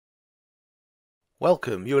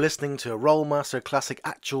Welcome, you're listening to a Rolemaster Classic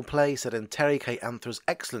Actual play set in Terry K Amthor's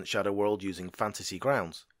excellent Shadow world using fantasy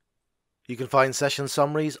grounds. You can find session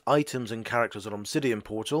summaries, items and characters on Obsidian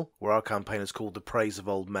Portal, where our campaign is called The Praise of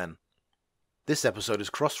Old Men. This episode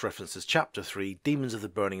is cross-referenced as Chapter 3, Demons of the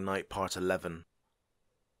Burning Night, Part 11.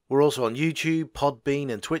 We're also on YouTube,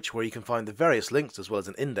 Podbean and Twitch, where you can find the various links as well as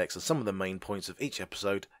an index of some of the main points of each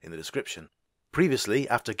episode in the description. Previously,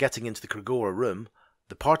 after getting into the Kregora room,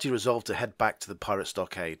 the party resolved to head back to the pirate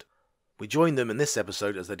stockade. We join them in this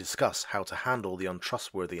episode as they discuss how to handle the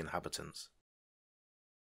untrustworthy inhabitants.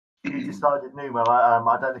 You decided, Numa,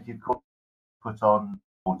 I don't know if you've put on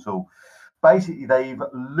Portal. Basically, they've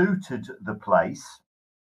looted the place,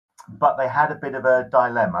 but they had a bit of a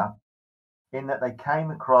dilemma in that they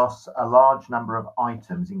came across a large number of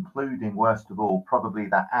items, including, worst of all, probably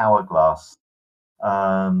that hourglass,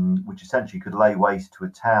 which essentially could lay waste to a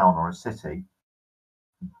town or a city.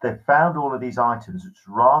 They found all of these items, which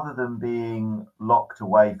rather than being locked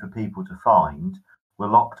away for people to find, were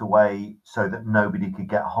locked away so that nobody could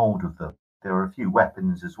get hold of them. There were a few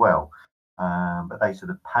weapons as well, but they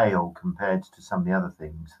sort of pale compared to some of the other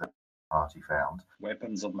things that the party found.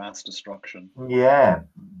 Weapons of mass destruction. Yeah,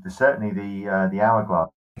 certainly the hourglass.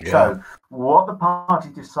 Yeah. So what the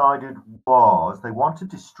party decided was they want to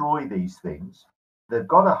destroy these things. They've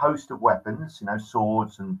got a host of weapons,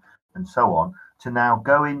 swords and so on, to now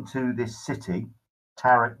go into this city,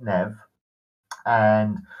 Tarak Nev,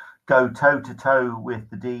 and go toe-to-toe with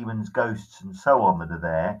the demons, ghosts, and so on that are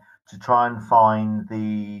there to try and find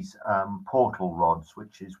these portal rods,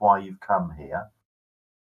 which is why you've come here.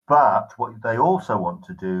 But what they also want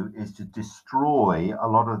to do is to destroy a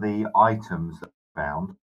lot of the items that they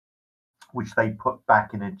found, which they put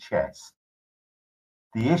back in a chest.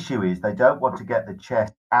 The issue is they don't want to get the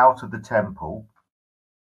chest out of the temple,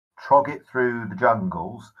 trog it through the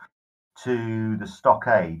jungles to the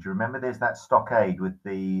stockade. You remember there's that stockade with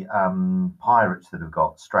the pirates that have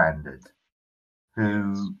got stranded,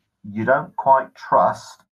 who you don't quite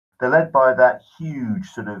trust. They're led by that huge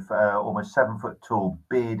sort of almost 7 foot tall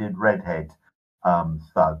bearded redhead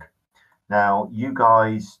thug. Now, you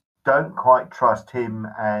guys don't quite trust him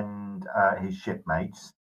and his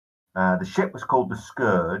shipmates. The ship was called the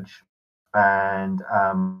Scourge, and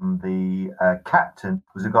the captain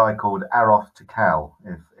was a guy called Aroth Takal,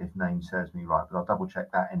 if name serves me right, but I'll double check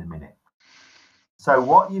that in a minute. So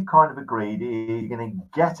what you kind of agreed is you're going to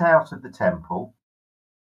get out of the temple,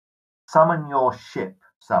 summon your ship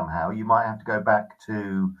somehow. You might have to go back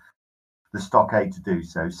to the stockade to do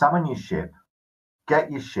so. Summon your ship, get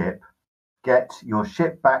your ship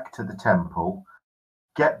back to the temple,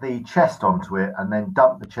 get the chest onto it, and then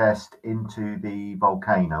dump the chest into the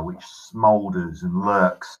volcano, which smoulders and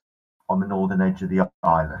lurks on the northern edge of the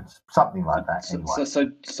island. Something like that. Anyway.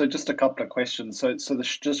 So just a couple of questions. So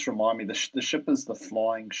just remind me, the ship is the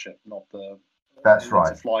flying ship, not the. That's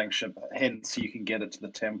right. It's a flying ship. Hence, you can get it to the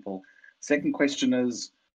temple. Second question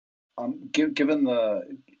is, given the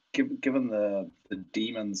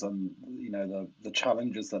demons and the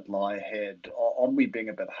challenges that lie ahead, aren't we being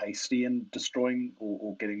a bit hasty in destroying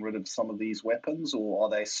or getting rid of some of these weapons, or are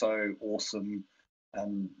they so awesome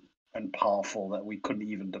and powerful that we couldn't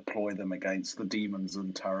even deploy them against the demons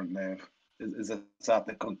in Tarak Nev? Is that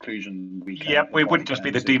the conclusion we can? Yeah, it wouldn't just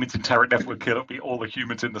be the demons in Tarak Nev would kill; it'd be all the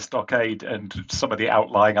humans in the stockade and some of the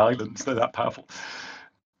outlying islands. They're that powerful.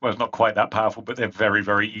 Well, it's not quite that powerful, but they're very,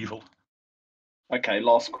 very evil. Okay,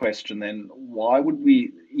 last question then. Why would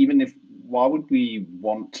we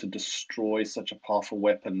want to destroy such a powerful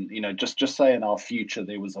weapon? Just say in our future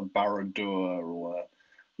there was a Barad-dûr or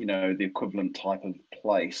the equivalent type of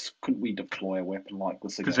place. Couldn't we deploy a weapon like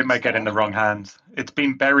this? Because it may get in the wrong hands. It's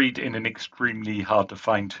been buried in an extremely hard to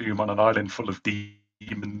find tomb on an island full of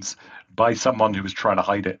demons by someone who was trying to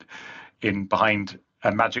hide it behind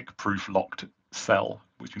a magic-proof locked cell,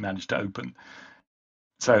 which we managed to open.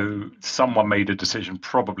 So someone made a decision,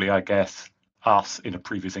 probably, I guess, us in a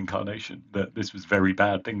previous incarnation, that this was a very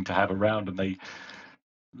bad thing to have around, and they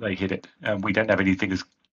hid it. And we don't have anything as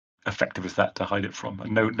effective as that to hide it from.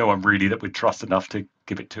 And no one really that we'd trust enough to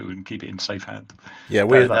give it to and keep it in safe hands. Yeah,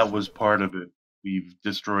 that was part of it. We've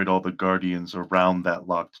destroyed all the guardians around that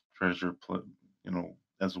locked treasure,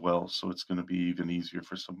 as well, so it's going to be even easier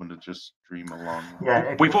for someone to just dream along.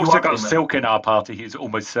 Yeah, we've also got Silk in our party. He's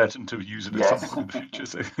almost certain to use it at some point in the future.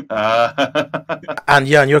 So. And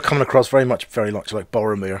you're coming across very much like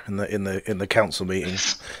Boromir in the council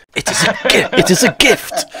meetings. It is a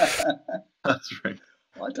gift. That's right.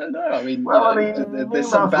 I don't know. I mean, there's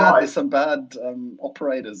some bad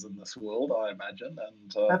operators in this world, I imagine,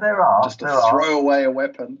 and there are. Just to throw away a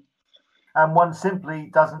weapon. And one simply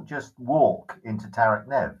doesn't just walk into Tarek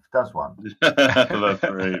Nev, does one? That's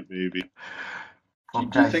right, baby. Do you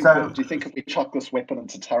Okay, think so do you think if we chuck this weapon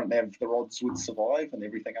into Tarek Nev, the rods would survive and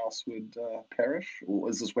everything else would perish, or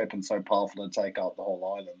is this weapon so powerful to take out the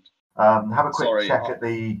whole island? have a quick Sorry, check at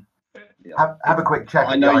the. yeah. Have a quick check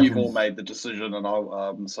I at know the you've items. all made the decision, and I'm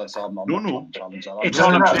not No. trying to challenge that. It's No,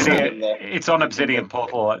 on no, no, Obsidian. in the- It's on Obsidian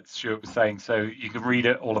Portal, as Stuart was saying, so you can read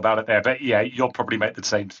it all about it there. But yeah, you'll probably make the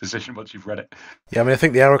same decision once you've read it. Yeah, I mean, I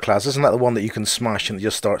think the Hourglass, isn't that the one that you can smash and it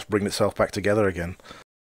just starts bringing itself back together again?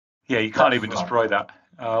 Yeah, you can't That's even right. destroy that.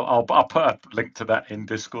 I'll put a link to that in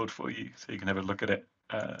Discord for you, so you can have a look at it.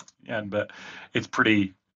 But it's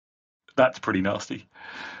that's pretty nasty.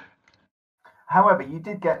 However, you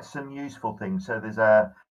did get some useful things. So there's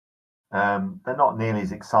a. They're not nearly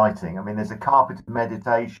as exciting. I mean, there's a carpeted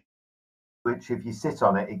meditation, which if you sit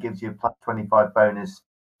on it, it gives you a plus 25 bonus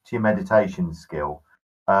to your meditation skill.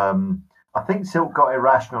 I think Silk got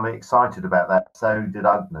irrationally excited about that. So did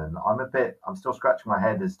Ugnan. I'm still scratching my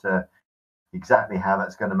head as to exactly how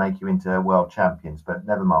that's going to make you into world champions, but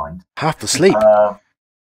never mind. Half the sleep. Well,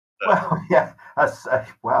 yeah.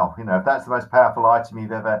 Well, if that's the most powerful item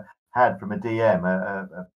you've ever had from a DM,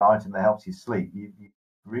 an item that helps you sleep, you've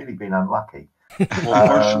really been unlucky. Well,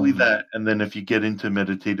 partially that, and then if you get into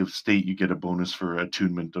meditative state, you get a bonus for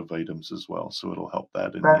attunement of items as well, so it'll help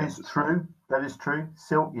that. That is true. That is true.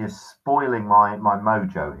 Silk, you're spoiling my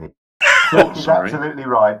mojo here. Silk is absolutely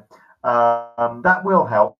right. That will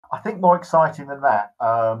help. I think more exciting than that,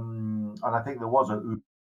 and I think there was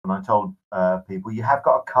when I told people, you have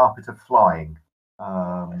got a carpet of flying.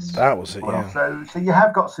 That was it, yeah. So you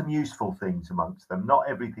have got some useful things amongst them. Not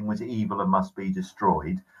everything was evil and must be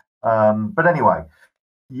destroyed. But anyway,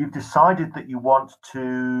 you've decided that you want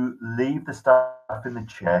to leave the stuff in the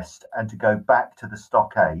chest and to go back to the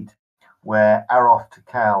stockade where Aroth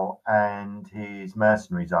Takal and his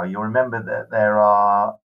mercenaries are. You'll remember that there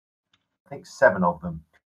are, I think, 7 of them.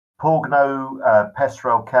 Porgno,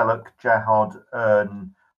 Pesrel, Kelluk, Jahod,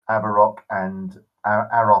 Ern, Avarok, and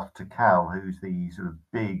Aroth Takal, who's the sort of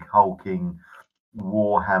big, hulking,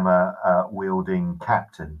 warhammer wielding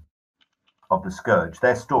captain of the Scourge.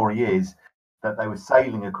 Their story is that they were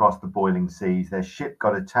sailing across the boiling seas. Their ship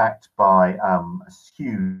got attacked by a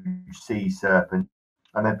huge sea serpent,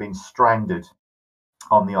 and they've been stranded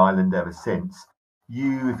on the island ever since.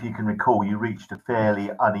 You, if you can recall, you reached a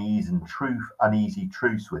fairly uneasy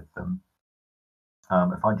truce with them.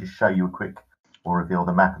 If I just show you a quick or reveal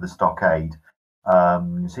the map of the stockade.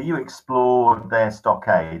 So you explored their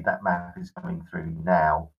stockade. That map is coming through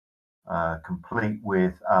now. Complete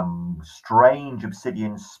with strange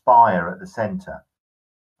obsidian spire at the center.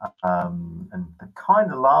 And the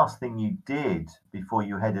kind of last thing you did before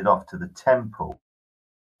you headed off to the temple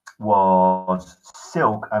was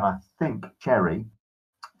Silk, and I think Cherry,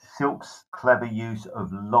 Silk's clever use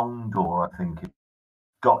of long door, I think,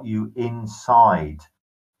 got you inside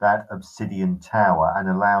that obsidian tower and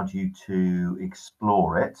allowed you to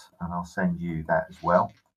explore it. And I'll send you that as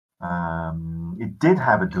well. It did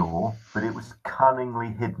have a door, but it was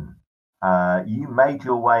cunningly hidden. You made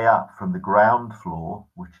your way up from the ground floor,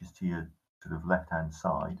 which is to your sort of left-hand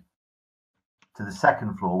side, to the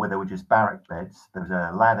second floor where there were just barrack beds. There was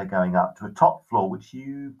a ladder going up to a top floor, which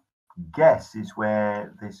you guess is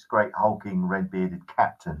where this great hulking red-bearded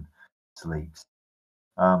captain sleeps.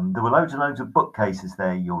 There were loads and loads of bookcases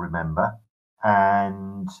there, you'll remember,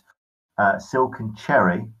 and Silk and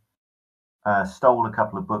Cherry stole a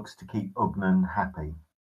couple of books to keep Ugnan happy.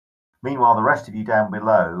 Meanwhile, the rest of you down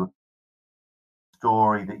below,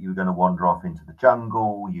 story that you were going to wander off into the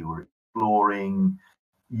jungle, you were exploring.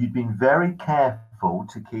 You'd been very careful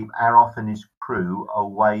to keep Aroth and his crew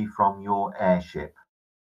away from your airship.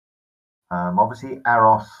 Obviously,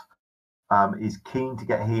 Aroth is keen to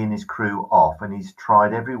get he and his crew off, and he's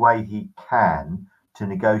tried every way he can to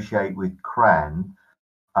negotiate with Cran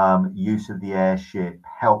use of the airship,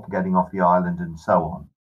 help getting off the island, and so on.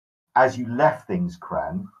 As you left things,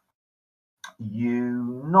 Cran,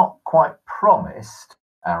 you not quite promised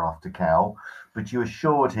Aroth Takal, but you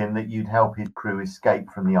assured him that you'd help his crew escape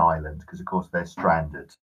from the island because, of course, they're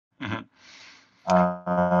stranded. Mm-hmm.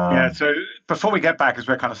 Yeah, so before we get back, as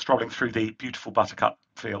we're kind of strolling through the beautiful buttercup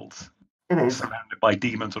fields, it is surrounded by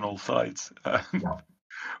demons on all sides. Yeah.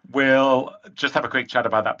 We'll just have a quick chat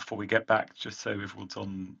about that before we get back, just so everyone's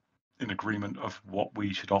in agreement of what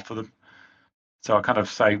we should offer them. So I kind of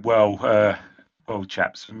say, well,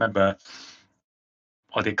 chaps, remember,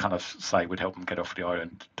 I did kind of say we'd help them get off the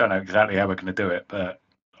island. Don't know exactly how we're going to do it, but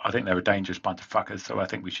I think they're a dangerous bunch of fuckers, so I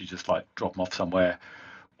think we should just drop them off somewhere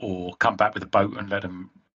or come back with a boat and let them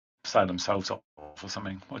sail themselves off or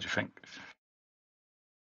something. What do you think?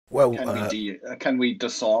 Well, can we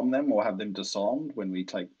disarm them or have them disarmed when we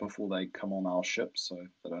before they come on our ship, so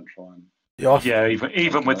they don't try and? Yeah,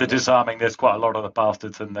 even with the disarming, there's quite a lot of the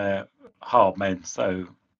bastards and they're hard men, so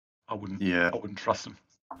I wouldn't trust them.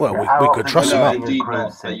 Well, we could trust them out. Indeed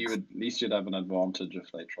not, but at least you'd have an advantage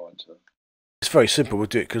if they tried to. It's very simple. We'll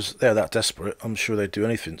do it because they're that desperate. I'm sure they'd do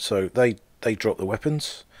anything. So they drop the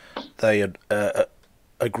weapons. They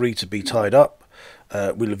agree to be tied up.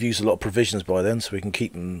 We'll have used a lot of provisions by then, so we can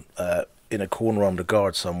keep them in a corner under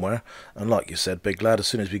guard somewhere. And like you said, big lad, as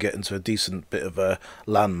soon as we get into a decent bit of a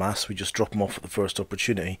land mass, we just drop them off at the first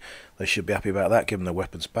opportunity. They should be happy about that. Give them their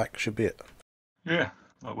weapons back. Should be it. Yeah,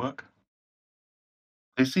 that'll work.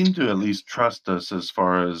 They seem to at least trust us as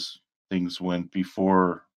far as things went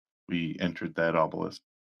before we entered that obelisk.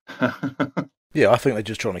 Yeah, I think they're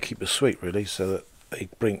just trying to keep us sweet, really, so that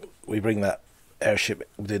we bring that airship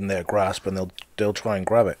within their grasp, and they'll try and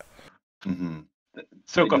grab it. Mm-hmm.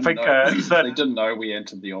 So I think they didn't know we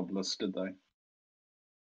entered the obelisk, did they?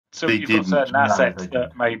 So you've got certain assets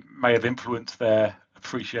that may have influenced their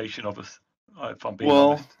appreciation of us. If I'm being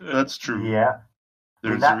honest. That's true. Yeah,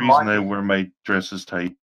 there's a reason I wear my dresses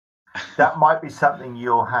tight. That might be something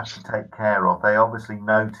you'll have to take care of. They obviously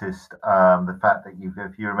noticed the fact that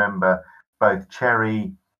if you remember, both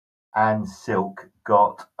Cherry and Silk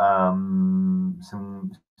got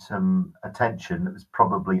some attention that was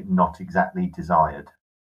probably not exactly desired.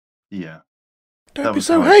 Yeah. Don't be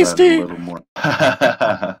so hasty. A little more.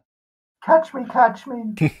 Catch me.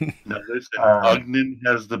 Now listen, Ogden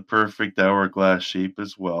has the perfect hourglass shape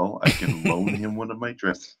as well. I can loan him one of my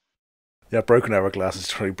dresses. Yeah, broken hourglass is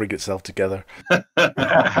trying to bring itself together.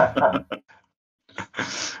 Oh,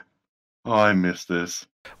 I miss this.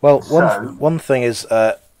 Well, one thing is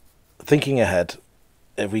thinking ahead.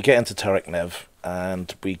 If we get into Terek Nev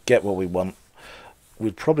and we get what we want,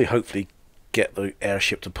 we'd probably hopefully get the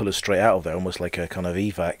airship to pull us straight out of there, almost like a kind of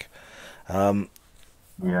evac.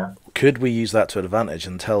 Yeah. Could we use that to advantage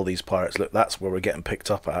and tell these pirates, look, that's where we're getting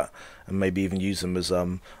picked up at, and maybe even use them as I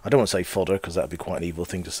don't want to say fodder because that'd be quite an evil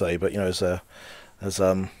thing to say, but as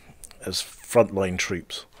frontline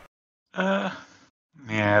troops. Yeah,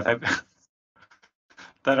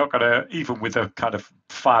 they're not going to, even with the kind of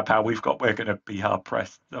firepower we've got, we're going to be hard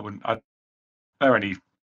pressed. They're only, I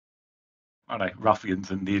don't know,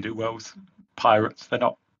 ruffians and ne'er-do-wells, pirates. They're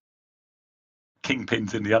not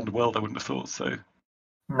kingpins in the underworld, I wouldn't have thought so.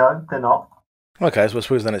 No, they're not. Okay, so I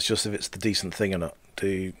suppose then it's just if it's the decent thing or not.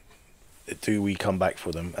 Do we come back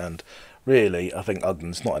for them? And really, I think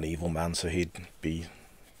Ogden's not an evil man, so he'd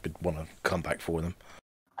want to come back for them.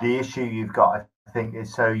 The issue you've got, I think,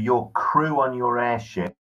 is so your crew on your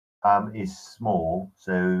airship is small.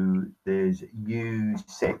 So there's you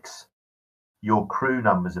 6. Your crew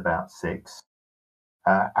number's about 6.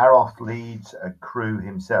 Aroth leads a crew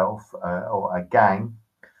himself, or a gang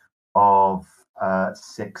of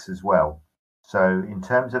 6 as well. So in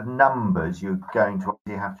terms of numbers, you're going to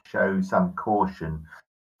have to show some caution,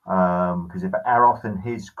 because if Aroth and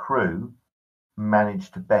his crew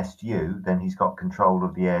manage to best you, then he's got control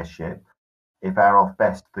of the airship. If Aroth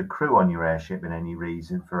bests the crew on your airship in any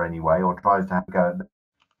reason, for any way, or tries to have a go at the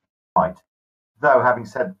fight, though having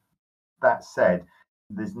said that,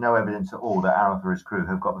 there's no evidence at all that Aroth or his crew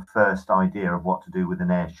have got the first idea of what to do with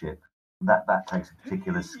an airship. That takes a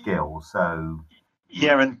particular skill. So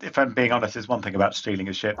yeah, and if I'm being honest, there's one thing about stealing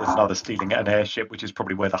a ship. There's another stealing an airship, which is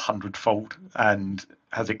probably worth 100-fold and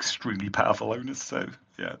has extremely powerful owners. So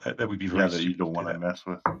yeah, that would be very that you don't want to mess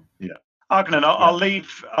with. Yeah, Ogden, I'll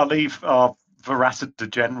leave our Veracity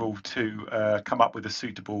General to come up with a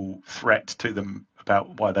suitable threat to them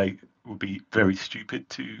about why they would be very stupid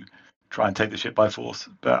to try and take the ship by force.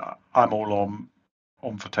 But I'm all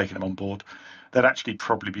on for taking them on board. They'd actually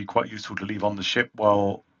probably be quite useful to leave on the ship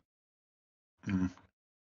while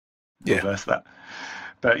reverse that.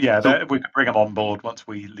 But yeah, we could bring them on board once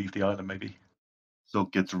we leave the island, maybe.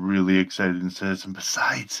 Silk gets really excited and says, and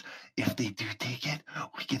besides, if they do take it,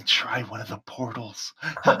 we can try one of the portals.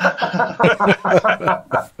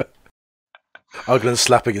 Ogden's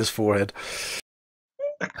slapping his forehead.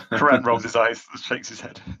 Karan rolls his eyes, shakes his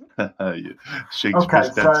head. Shakes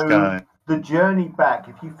fist at sky. The journey back,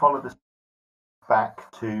 if you follow the back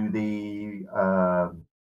to the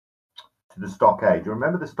stockade,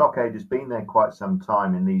 remember the stockade has been there quite some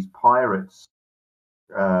time, and these pirates,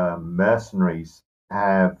 mercenaries,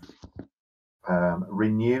 have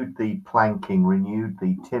renewed the planking, renewed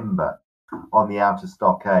the timber on the outer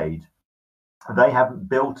stockade. They haven't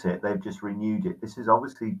built it, they've just renewed it. This has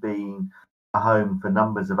obviously been a home for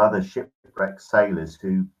numbers of other shipwrecked sailors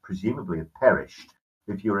who presumably have perished.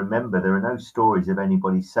 if you remember, there are no stories of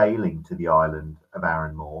anybody sailing to the island of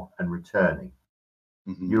Arranmore and returning.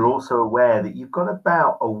 You're also aware that you've got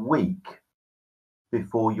about a week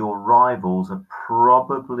before your rivals are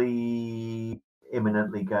probably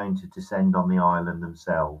imminently going to descend on the island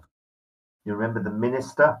themselves. You remember the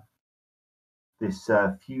minister, this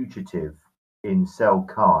fugitive in Sel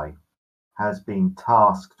Kai, has been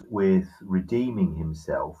tasked with redeeming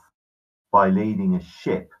himself by leading a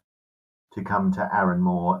ship to come to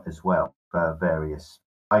Arranmore as well for various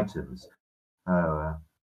items,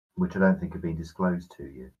 which I don't think have been disclosed to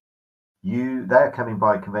you. They're coming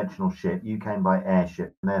by conventional ship, you came by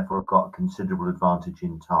airship, and therefore have got a considerable advantage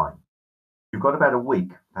in time. You've got about a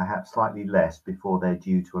week, perhaps slightly less, before they're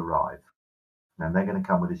due to arrive. And they're going to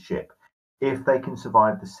come with a ship. If they can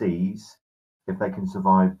survive the seas, if they can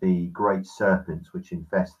survive the great serpents which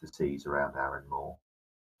infest the seas around Arranmore,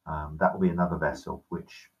 that will be another vessel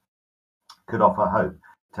which could offer hope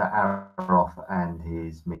to Aroth and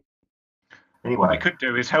his men. Anyway, what we could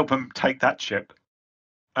do is help them take that ship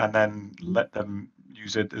and then let them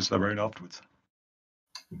use it as their own afterwards.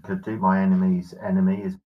 You could do. My enemy's enemy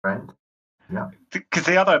is friend. Yeah. Because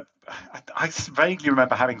the other, I vaguely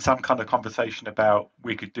remember having some kind of conversation about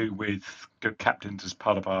we could do with good captains as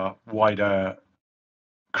part of our wider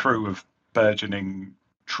crew of burgeoning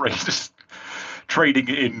traders, trading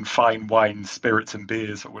in fine wines, spirits, and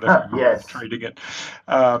beers, or whatever we were trading in.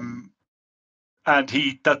 And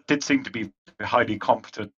he did seem to be a highly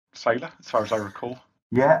competent sailor, as far as I recall.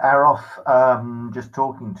 Yeah, Aroth, just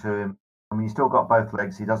talking to him, I mean, he's still got both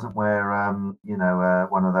legs. He doesn't wear,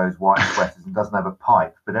 one of those white sweaters and doesn't have a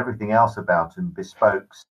pipe, but everything else about him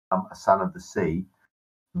bespokes a son of the sea.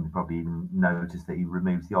 And you probably even noticed that he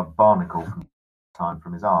removes the odd barnacle from time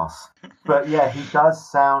from his arse. But yeah, he does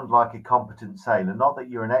sound like a competent sailor. Not that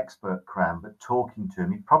you're an expert, Cram, but talking to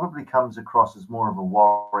him, he probably comes across as more of a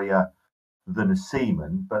warrior than a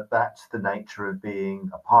seaman, but that's the nature of being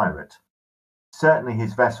a pirate. Certainly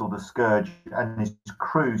his vessel, the Scourge, and his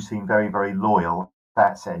crew seem very, very loyal.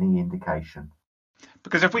 That's any indication.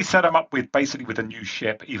 Because if we set him up with a new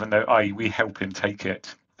ship, even though we help him take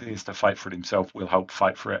it, he has to fight for it himself, we'll help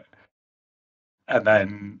fight for it. And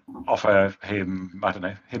then offer him, I don't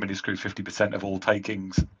know, him and his crew 50% of all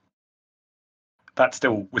takings.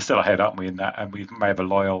 We're still ahead, aren't we, in that? And we may have a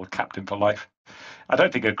loyal captain for life. I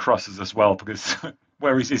don't think it crosses as well because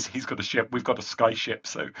where he's got a ship, we've got a sky ship,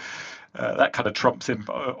 so that kind of trumps him.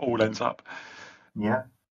 All ends up. Yeah,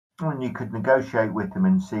 and you could negotiate with him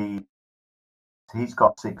and see. He's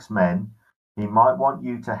got 6 men. He might want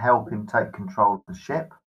you to help him take control of the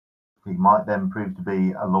ship. He might then prove to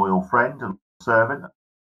be a loyal friend, a servant.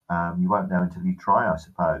 You won't know until you try, I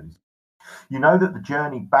suppose. You know that the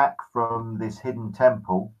journey back from this hidden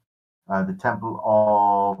temple, the temple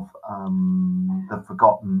of the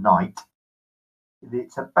Forgotten Knight,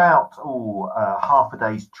 it's about half a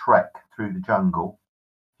day's trek through the jungle.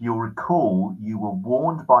 You'll recall you were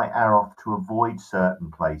warned by Aroth to avoid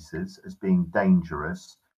certain places as being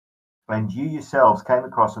dangerous, and you yourselves came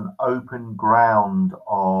across an open ground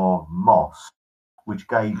of moss, which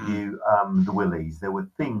gave you the willies. There were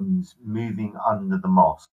things moving under the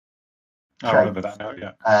moss. I remember that now,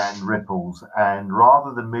 yeah. And ripples, and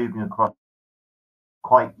rather than moving across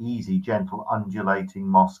quite easy, gentle, undulating,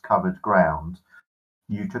 moss-covered ground,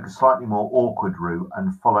 you took a slightly more awkward route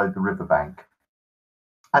and followed the riverbank.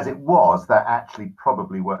 As it was, that actually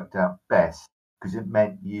probably worked out best because it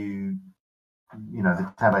meant the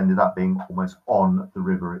town ended up being almost on the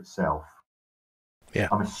river itself. Yeah.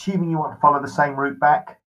 I'm assuming you want to follow the same route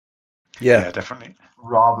back? Yeah, definitely.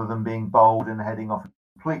 Rather than being bold and heading off a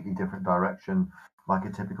completely different direction like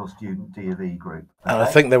a typical student D&D group. Okay? And I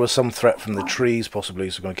think there was some threat from the trees possibly,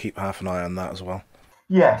 so we're going to keep half an eye on that as well.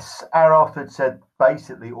 Yes, Aroth had said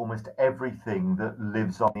basically almost everything that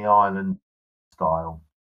lives on the island style.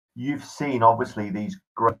 You've seen obviously these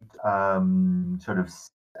great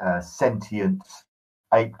sentient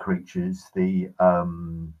ape creatures. I've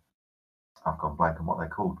gone blank on what they're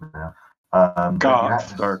called now.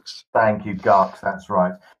 Garks. Thank you, Garks. That's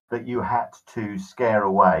right. That you had to scare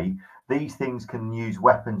away. These things can use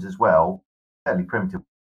weapons as well. Fairly primitive,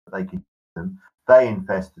 but they can use them. They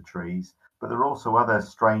infest the trees, but there are also other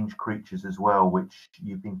strange creatures as well, which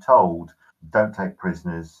you've been told don't take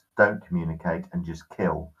prisoners, don't communicate, and just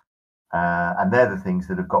kill. And they're the things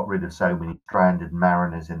that have got rid of so many stranded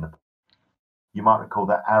mariners in the. You might recall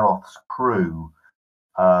that Aroth's crew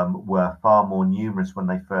were far more numerous when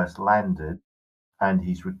they first landed, and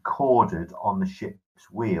he's recorded on the ship's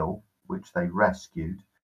wheel, which they rescued,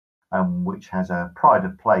 which has a pride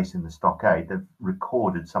of place in the stockade. They've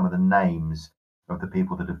recorded some of the names of the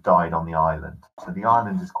people that have died on the island. So the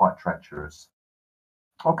island is quite treacherous.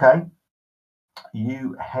 Okay,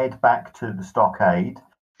 you head back to the stockade.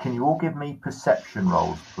 Can you all give me perception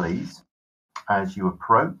rolls, please, as you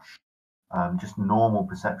approach? Just normal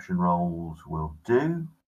perception rolls will do.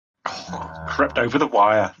 Crept over the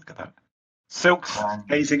wire. Look at that. Silk's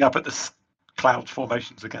gazing up at the cloud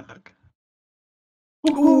formations again. Look.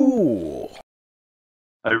 Ooh.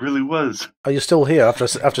 I really was. Are you still here? After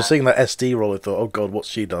seeing that SD roll, I thought, oh god, what's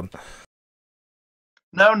she done?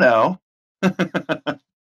 No.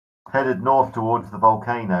 Headed north towards the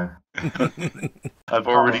volcano. I've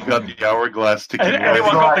already got the hourglass ticking.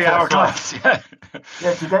 Anyone got the hourglass? Yeah.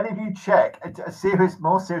 Yeah. Did any of you check?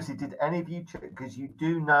 More seriously, did any of you check? Because you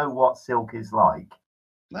do know what Silk is like.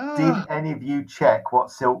 Did any of you check what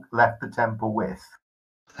Silk left the temple with?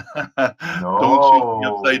 No. Don't shoot me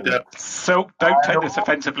upside down. Silk, don't take this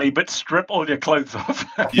offensively, but strip all your clothes off.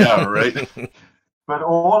 Yeah, right. But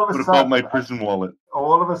all of a What sudden, about my prison wallet?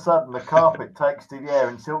 all of a sudden, the carpet takes to the air,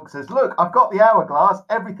 and Silk says, "Look, I've got the hourglass.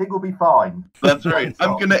 Everything will be fine." That's right.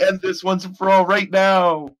 I'm going to end this once and for all right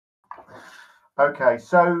now. Okay,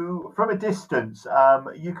 so from a distance,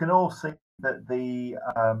 you can all see that the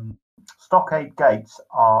stockade gates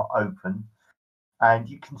are open, and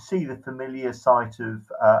you can see the familiar sight of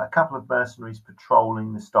a couple of mercenaries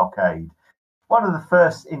patrolling the stockade. One of the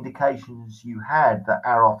first indications you had that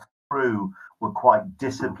Aroth's crew were quite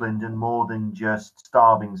disciplined and more than just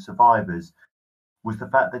starving survivors was the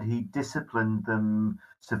fact that he disciplined them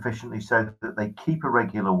sufficiently so that they keep a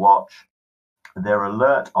regular watch. They're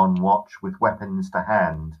alert on watch with weapons to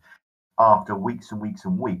hand after weeks and weeks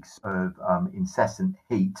and weeks of incessant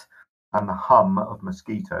heat and the hum of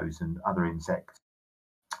mosquitoes and other insects.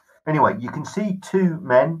 Anyway, you can see two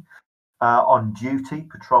men on duty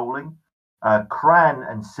patrolling. Cran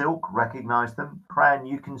and Silk recognize them. Cran,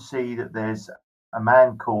 you can see that there's a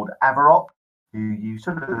man called Avarok, who you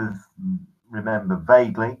sort of remember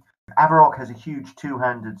vaguely. Avarok has a huge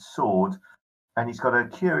two-handed sword, and he's got a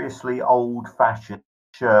curiously old-fashioned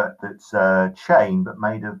shirt that's chain, but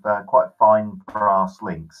made of quite fine brass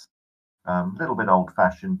links. A little bit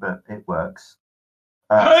old-fashioned, but it works.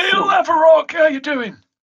 Hail, Avarok! How you doing?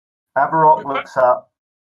 Avarok looks up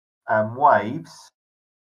and waves,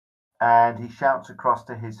 and he shouts across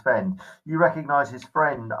to his friend. You recognise his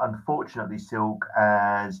friend, unfortunately, Silk,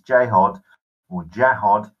 as Jahod, or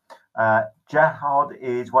Jahod. Jahod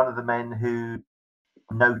is one of the men who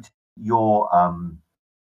noted your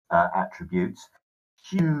attributes.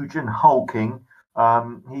 Huge and hulking.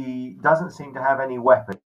 He doesn't seem to have any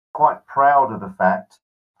weapon. Quite proud of the fact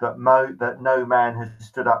that no man has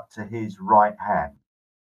stood up to his right hand.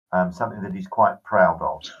 Something that he's quite proud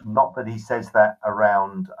of. Not that he says that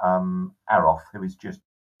around Aroth, who is just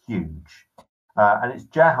huge. And it's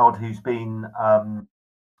Jahod who's been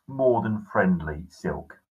more than friendly,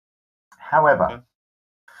 Silk. However,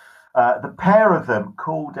 the pair of them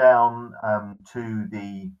call down to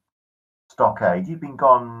the stockade. You've been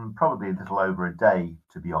gone probably a little over a day,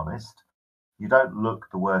 to be honest. You don't look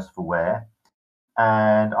the worse for wear.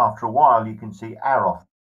 And after a while, you can see Aroth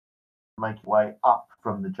make your way up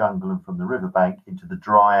from the jungle and from the riverbank into the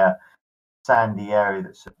drier, sandy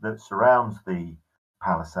area that surrounds the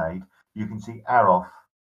palisade. You can see Aroth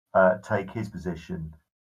take his position.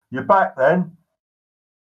 You're back then?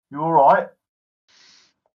 You all right?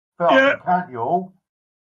 Yeah. Can't you all?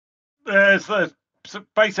 So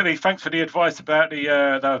basically, thanks for the advice about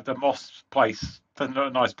the moss place. It's a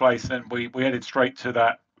nice place, and we headed straight to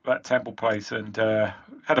that temple place and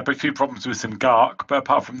had a few problems with some Gark, but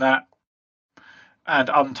apart from that,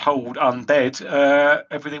 and untold undead,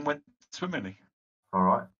 everything went swimmingly. All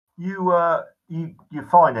right. You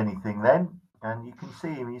find anything then, and you can see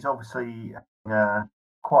him. He's obviously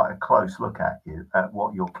quite a close look at you, at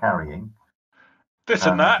what you're carrying. This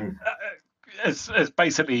and that. As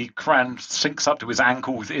basically Cran sinks up to his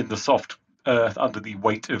ankles in the soft earth under the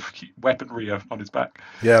weight of weaponry on his back.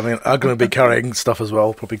 Yeah, I mean, I'm going to be carrying stuff as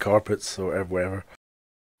well, probably carpets or whatever.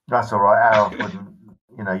 That's all right. Aroth wouldn't.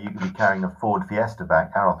 You could be carrying a Ford Fiesta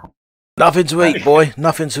back. Aroth. Nothing to eat, boy.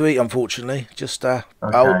 Nothing to eat, unfortunately. Just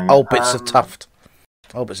old bits of tuft.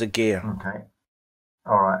 Old bits of gear. Okay.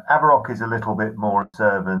 All right. Avarok is a little bit more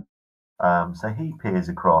observant, so he peers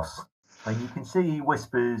across. And you can see he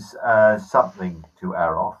whispers something to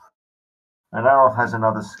Aroth. And Aroth has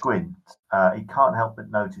another squint. He can't help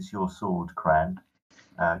but notice your sword, Cran.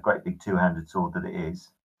 Great big two-handed sword that it is.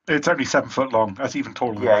 It's only 7 foot long. That's even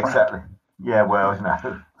taller than Cran. Exactly. Yeah, well,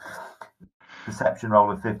 Perception roll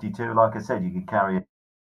of 52. Like I said, you could carry it.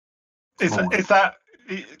 Is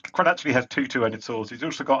Quite actually has two two-ended swords. He's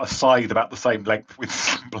also got a scythe about the same length with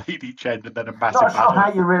some blade each end, and then a massive. Not sure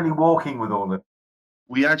how you're really walking with all of.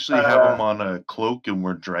 We actually have him on a cloak, and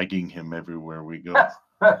we're dragging him everywhere we go.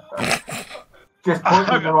 Just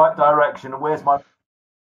pointing in the right direction. And where's my?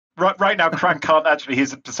 Right now, Crank can't actually.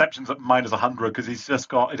 His perception's at -100 because he's just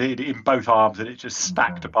got it in both arms, and it's just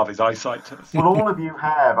stacked above his eyesight. Well, all of you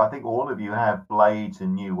have. I think all of you have blades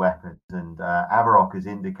and new weapons, and Avarok has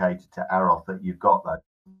indicated to Aroth that you've got those.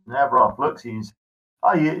 And Avarok looks at you and says,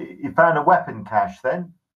 "Oh, you found a weapon cache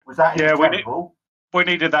then? Was that in the temple?" We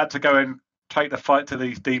needed that to go and take the fight to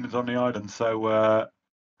these demons on the island, so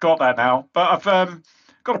got that now. But I've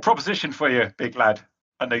got a proposition for you, big lad.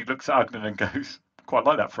 And he looks at Ugnan and goes, quite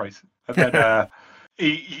like that phrase. And then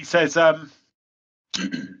he says,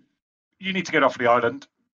 you need to get off the island.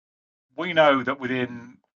 We know that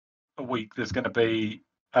within a week there's going to be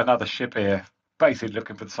another ship here, basically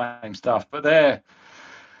looking for the same stuff. But they're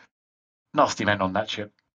nasty men on that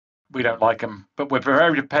ship. We don't like them, but we're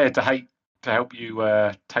very prepared to help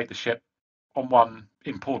you take the ship on one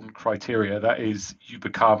important criteria. That is, you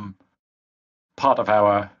become part of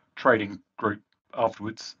our trading group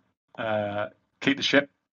afterwards. Keep the ship.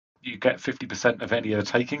 You get 50% of any of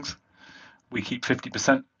the takings. We keep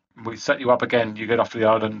 50%. We set you up again. You get off to the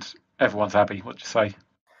island. Everyone's happy. What do you say?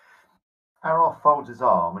 Aroth folds his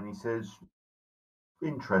arm and he says,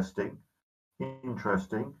 Interesting.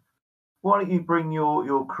 Why don't you bring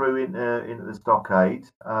your crew into the stockade?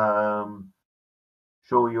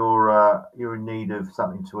 Sure, you're in need of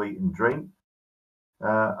something to eat and drink.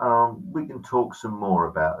 We can talk some more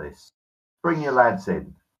about this. Bring your lads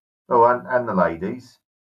in. Oh, and the ladies.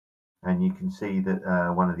 And you can see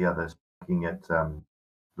that one of the others looking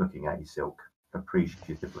at you, Silk,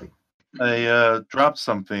 appreciatively. I drop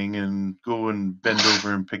something and go and bend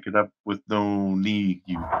over and pick it up with no knee.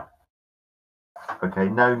 Okay,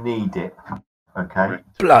 no knee dip. Okay.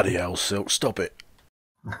 Correct. Bloody hell, Silk, stop it.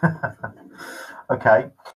 Okay,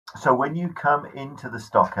 so when you come into the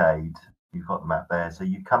stockade, you've got the map there, so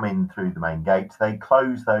you come in through the main gates. They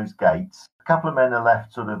close those gates. A couple of men are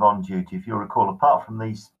left sort of on duty. If you recall, apart from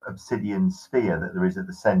the obsidian sphere that there is at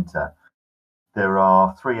the centre, there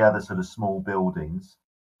are three other sort of small buildings.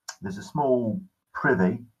 There's a small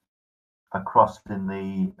privy across in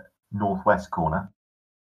the northwest corner,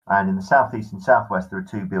 and in the southeast and southwest there are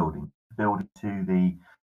two buildings. The building to the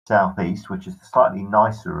southeast, which is the slightly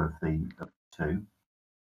nicer of the two,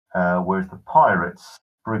 whereas the pirates,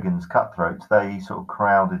 brigands, cutthroats, they sort of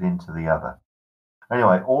crowded into the other.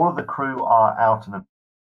 Anyway, all of the crew are out and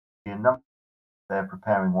they're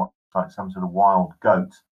preparing what's like some sort of wild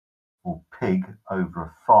goat or pig over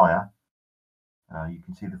a fire. You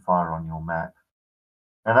can see the fire on your map.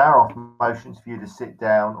 And Aroth motions for you to sit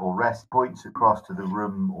down or rest, points across to the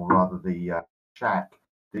room, or rather the shack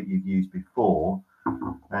that you've used before.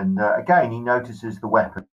 And again, he notices the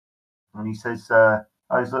weapon. And he says,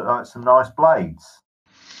 those look like some nice blades.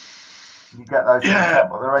 You get those from the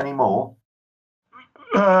temple. Are there any more?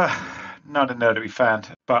 None in there to be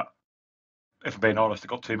found. But if I'm being honest, I've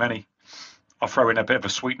got too many. I'll throw in a bit of a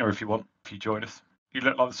sweetener if you want, if you join us. You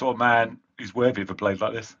look like the sort of man who's worthy of a blade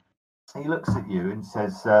like this. He looks at you and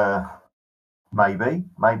says,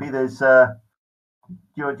 maybe there's, do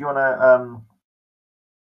you want to,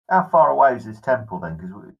 how far away is this temple then?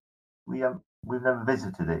 Because we've never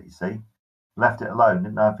visited it, you see. Left it alone,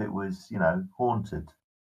 didn't know if it was, haunted.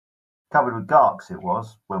 Covered with garks it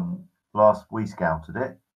was when last we scouted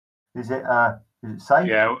it. Is it safe?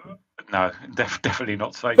 Yeah, no, definitely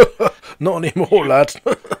not safe. Not anymore, lad.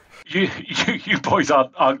 You boys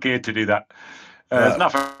aren't geared to do that. There's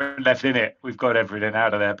nothing left in it. We've got everything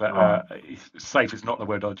out of there, but safe is not the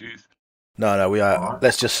word I'd use. No, we are. Right.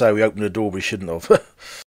 Let's just say we opened the door we shouldn't have.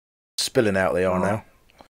 Spilling out they are now.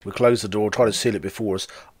 We closed the door, tried to seal it before us.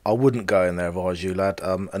 I wouldn't go in there if I was you, lad,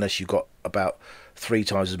 unless you've got about 3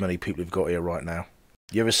 times as many people we've got here right now.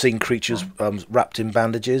 You ever seen creatures wrapped in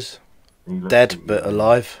bandages? Dead but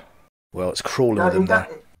alive? Well, it's crawling with them there.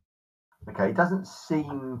 Okay, he doesn't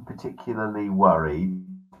seem particularly worried,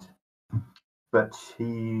 but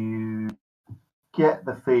you get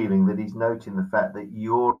the feeling that he's noting the fact that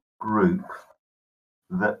your group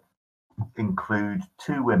that include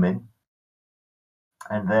 2 women,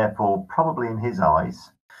 and therefore probably in his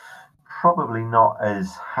eyes, probably not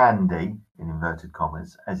as handy, in inverted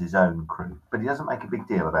commas, as his own crew. But he doesn't make a big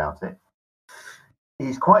deal about it.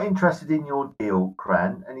 He's quite interested in your deal,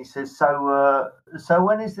 Cran, and he says, so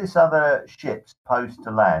when is this other ship supposed to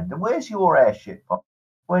land? And where's your airship?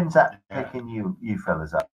 When's that picking you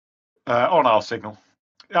fellas up? On our signal.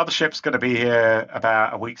 The other ship's going to be here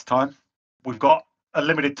about a week's time. We've got a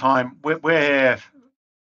limited time. We're here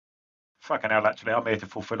Fucking hell, actually, I'm here to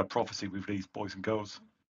fulfill a prophecy with these boys and girls.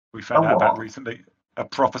 We found out what? about recently. A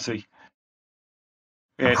prophecy.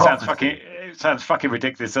 Yeah, A it sounds prophecy. fucking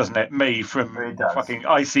ridiculous, doesn't it? Me from It does. fucking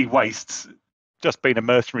icy wastes, just being a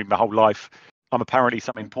mercenary my whole life. I'm apparently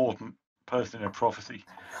some important person in a prophecy.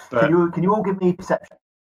 But Can you all give me perception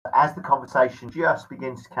as the conversation just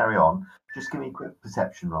begins to carry on? Just give me a quick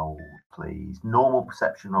perception roll, please. Normal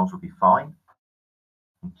perception rolls would be fine.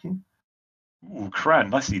 Thank you. ooh, Cran,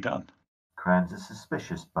 nicely done. Cran's a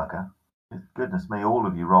suspicious bugger. Goodness me, all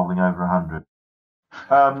of you rolling over 100.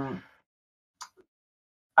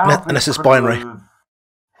 Unless it's binary.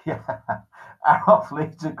 Yeah, Aroth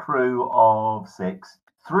leads a crew of 6.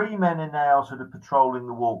 3 men are now sort of patrolling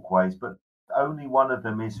the walkways, but only one of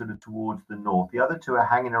them is sort of towards the north. The other 2 are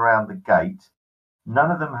hanging around the gate. None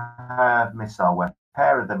of them have missile weapons. A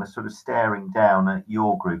pair of them are sort of staring down at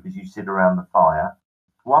your group as you sit around the fire.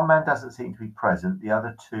 One man doesn't seem to be present. The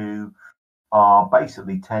other 2 are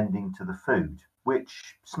basically tending to the food,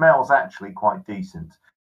 which smells actually quite decent.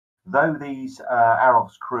 Though these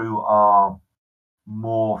Aroth's crew are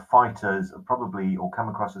more fighters, probably, or come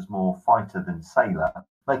across as more fighter than sailor,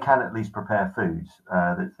 they can at least prepare food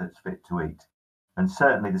that's fit to eat. And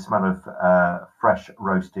certainly the smell of fresh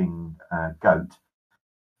roasting goat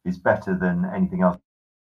is better than anything else.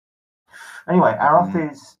 Anyway,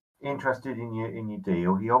 Aroth is interested in your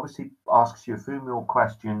deal. He obviously asks you a few more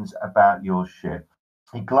questions about your ship.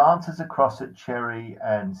 He glances across at Cherry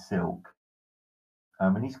and Silk.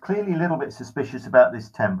 And he's clearly a little bit suspicious about this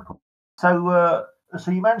temple. So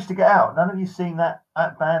you managed to get out. None of you seem that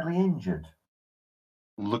badly injured.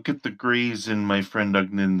 Look at the graze in my friend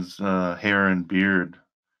Ugnan's hair and beard.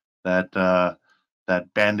 That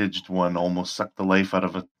bandaged one almost sucked the life out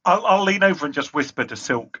of it. I'll lean over and just whisper to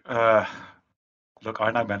Silk, look,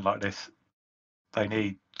 I know men like this. They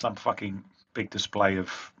need some fucking big display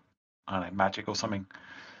of, I don't know, magic or something.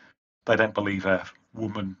 They don't believe a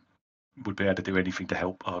woman would be able to do anything to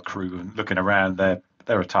help our crew. And looking around, they're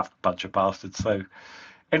a tough bunch of bastards. So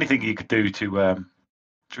anything you could do to,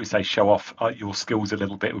 should we say, show off your skills a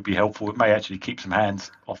little bit would be helpful. It may actually keep some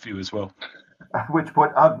hands off you as well. At which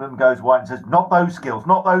point Ugnan goes white and says, "Not those skills,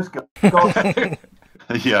 not those skills."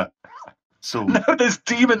 Yeah. So no, there's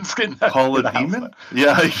demon skin. Call a demon?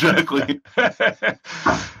 Yeah, exactly.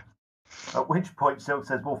 At which point Silk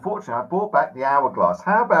says, "Well, fortunately, I brought back the hourglass.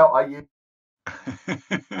 How about I use..."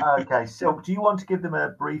 Okay, Silk, do you want to give them a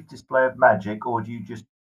brief display of magic, or do you just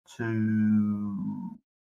to...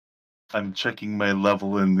 I'm checking my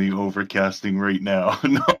level in the overcasting right now.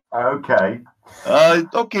 No. Okay.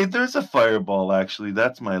 Okay, there's a fireball, actually.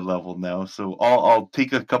 That's my level now. So I'll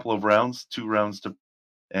take a couple of rounds, 2 rounds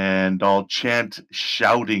and I'll chant,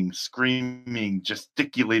 shouting, screaming,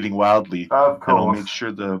 gesticulating wildly. Of course. And I'll make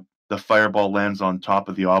sure the fireball lands on top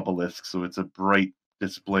of the obelisk, so it's a bright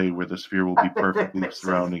display where the sphere will be perfectly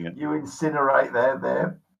surrounding it. You incinerate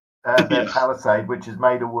their palisade, which is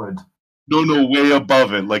made of wood. No, way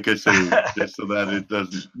above it, like I say, just so that it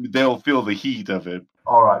doesn't. They'll feel the heat of it.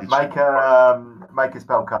 All right, make a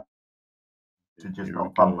spell cut to just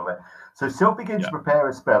not fumble it. So Silk begins to prepare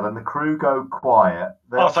a spell, and the crew go quiet.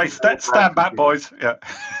 I'll say, stand back, boys. Yeah.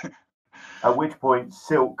 At which point,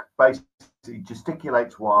 Silk basically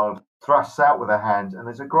gesticulates wild, thrusts out with her hand, and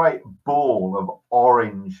there's a great ball of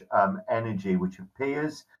orange energy which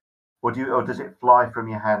appears. Or does it fly from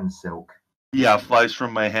your hand, Silk? Yeah, it flies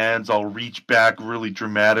from my hands. I'll reach back really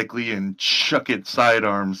dramatically and chuck it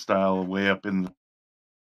sidearm style way up in the...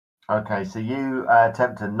 Okay, so you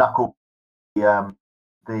attempt to knuckle the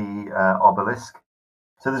obelisk.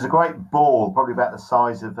 So there's a great ball, probably about the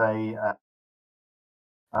size of a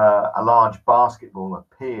large basketball,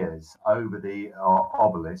 appears over the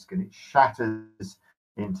obelisk, and it shatters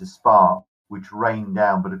into sparks, which rain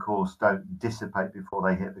down, but of course don't dissipate before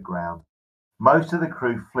they hit the ground. Most of the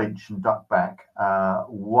crew flinch and duck back.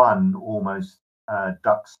 One almost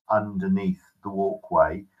ducks underneath the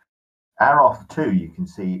walkway. Aroth, too, you can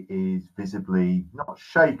see, is visibly not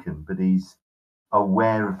shaken, but he's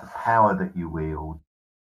aware of the power that you wield,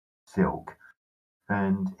 Silk.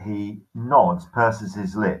 And he nods, purses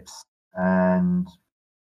his lips, and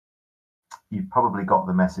you've probably got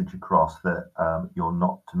the message across that you're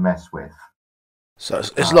not to mess with. So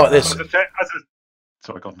it's like this.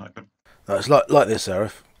 Sorry, go on. No, it's like this,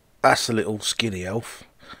 Aroth. That's a little skinny elf.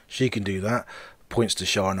 She can do that. Points to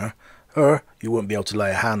Shana. Her, you wouldn't be able to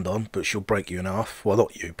lay a hand on, but she'll break you in half. Well,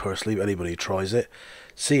 not you personally, but anybody who tries it.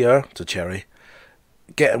 See her, to Cherry.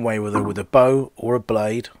 Get away with her with a bow or a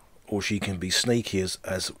blade, or she can be sneaky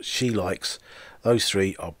as she likes. Those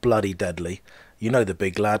 3 are bloody deadly. You know the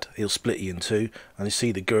big lad, he'll split you in two, and you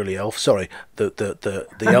see the girly elf. Sorry,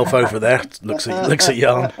 the elf over there looks at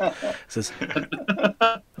Jan. Says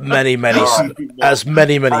many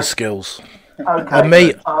Right. skills. Okay. And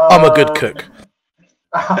me, I'm a good cook.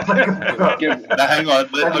 Now, hang on,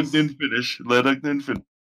 let Ugnan finish. What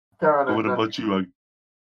about you, Ugnan?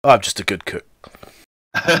 I'm just a good cook.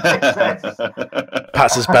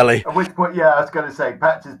 Pats his belly. At which point, I was going to say,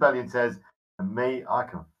 pats his belly and says, "And me, I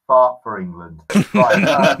can fart for England."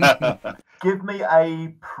 Right, give me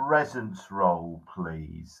a presence roll,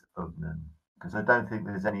 please, Ugnan, because I don't think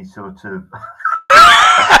there's any sort of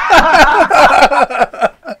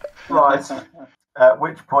right. At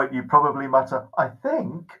which point you probably mutter, "I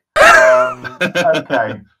think."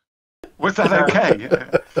 Okay. Was that okay?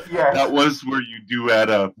 Yeah. That was where you do add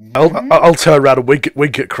up. I'll turn around and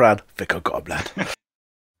wink at Cran. Think I've got him, lad.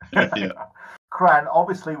 Yeah. Cran,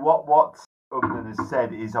 obviously what Ugnan has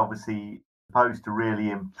said is obviously supposed to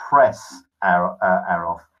really impress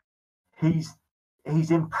Aroth. He's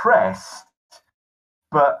impressed,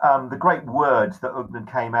 but the great words that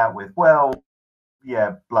Ugnan came out with, well,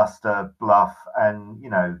 yeah, bluster, bluff, and,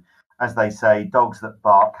 you know, as they say, dogs that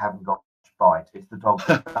bark haven't got much bite. It's the dog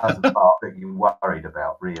that doesn't bark that you're worried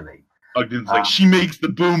about, really. Ugdan's like, she makes the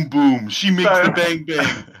boom boom, she makes the bang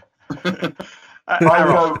bang.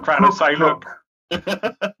 Aroth, Cran and say, look,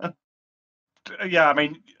 yeah, I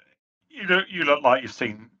mean, you look like you've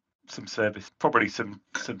seen some service, probably some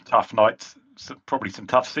tough nights, probably some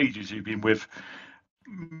tough sieges you've been with.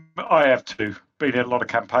 I have too, been in a lot of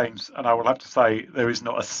campaigns, and I will have to say there is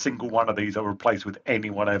not a single one of these I replaced with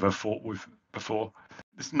anyone I ever fought with before.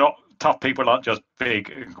 It's not, tough people aren't just big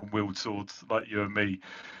and can wield swords like you and me.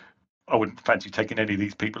 I wouldn't fancy taking any of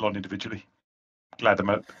these people on individually. Glad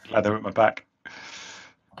they're at my back.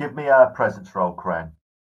 Give me a presence roll, Cran.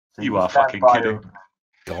 So you are fucking kidding.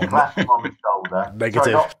 Clap him on the shoulder.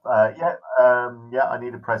 Negative. Sorry, I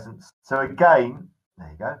need a presence. So again,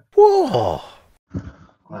 there you go. Whoa.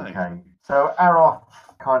 Okay. So Aroth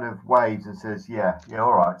kind of waves and says, "Yeah,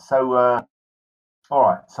 all right. So, all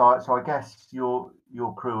right. So I guess your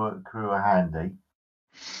crew are handy.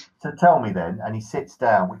 So tell me then." And he sits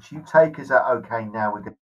down, which you take as a okay. Now we're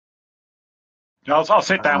going. I'll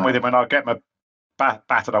sit down with him and I'll get my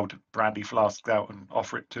battered old brandy flask out and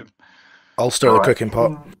offer it to him. I'll stir the cooking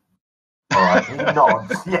pot. All right. He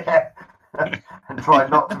nods, yeah, and try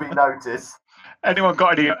not to be noticed. Anyone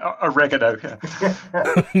got any oregano?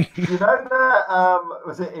 You know that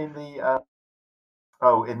was it in the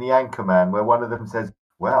in the Anchorman where one of them says,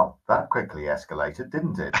 "Well, that quickly escalated,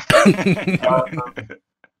 didn't it?"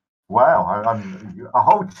 Wow, I'm a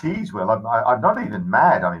whole cheese wheel. I'm not even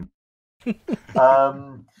mad. I mean,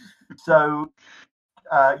 so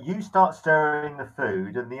you start stirring the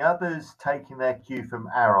food, and the others taking their cue from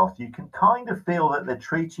Aroth. You can kind of feel that they're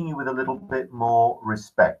treating you with a little bit more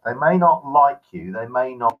respect. They may not like you,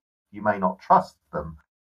 you may not trust them,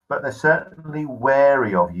 but they're certainly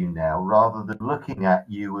wary of you now, rather than looking at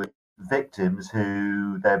you as victims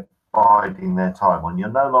who they're biding their time on. You're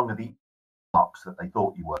no longer the ups that they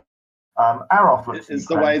thought you were. Aroth looks. Is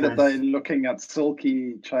the way that they're looking at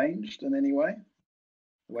Silky changed in any way?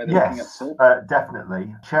 The way they're looking at Silk?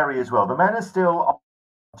 Definitely. Cherry as well. The men are still on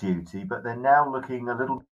duty, but they're now looking a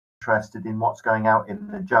little interested in what's going out in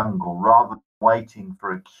the jungle, rather than waiting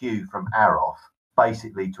for a cue from Aroth,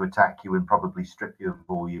 basically to attack you and probably strip you of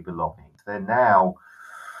all your belongings. They're now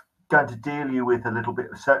going to deal you with a little bit,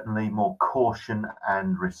 certainly more caution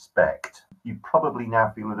and respect. You probably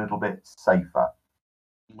now feel a little bit safer.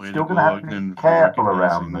 Still going to have to be careful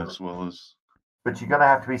around them, but you're going to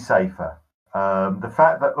have to be safer. The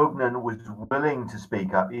fact that Ugnan was willing to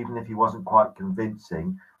speak up, even if he wasn't quite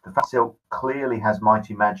convincing, the fact Silk clearly has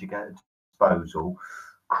mighty magic at its disposal.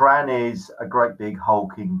 Cran is a great big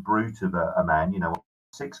hulking brute of a man,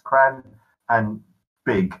 6 Cran and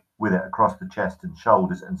big with it across the chest and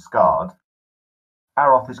shoulders and scarred.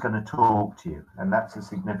 Aroth is going to talk to you, and that's a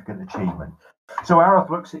significant achievement. So Aroth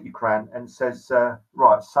looks at you, Cran, and says,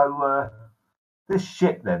 right, so this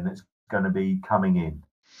ship then that's going to be coming in,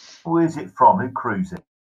 who is it from? Who crews it?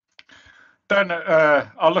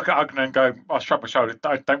 I'll look at Ugnan and go, I shrug my shoulders.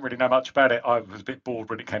 I don't really know much about it. I was a bit bored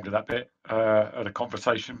when it came to that bit of the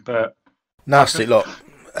conversation, but... Nasty lot.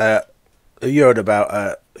 You heard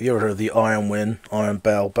about the Iron Wind, Iron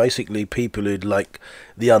Bell, basically people who'd like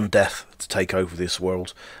the undeath to take over this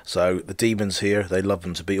world. So the demons here, they love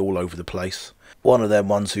them to be all over the place. One of them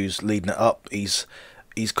ones who's leading it up, he's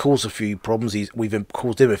caused a few problems. We've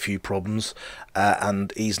caused him a few problems,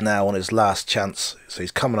 and he's now on his last chance. So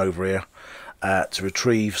he's coming over here. to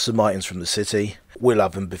retrieve some items from the city. We'll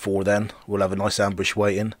have them before then. We'll have a nice ambush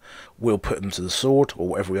waiting. We'll put them to the sword, or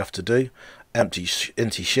whatever we have to do. Empty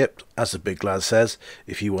ship, as the big lad says.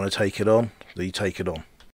 If you want to take it on, then you take it on.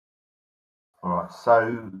 All right.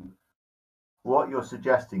 So what you're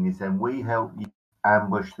suggesting is then we help you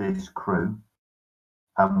ambush this crew,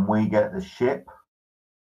 and we get the ship,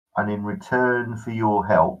 and in return for your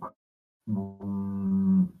help,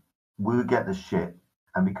 we'll get the ship,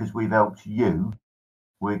 and because we've helped you,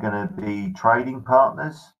 we're going to be trading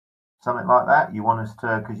partners, something like that. You want us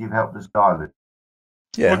to, because you've helped us guide.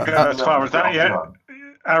 Yeah, we'll go as far as that yet.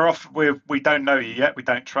 Aroth, we don't know you yet. We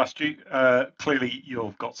don't trust you. Clearly,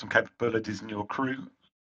 you've got some capabilities in your crew.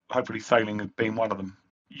 Hopefully, sailing has been one of them.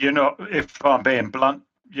 You're not, if I'm being blunt,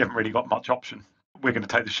 you haven't really got much option. We're going to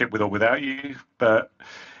take the ship with or without you. But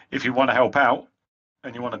if you want to help out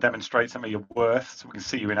and you want to demonstrate some of your worth so we can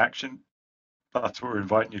see you in action, that's what we're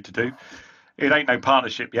inviting you to do. It ain't no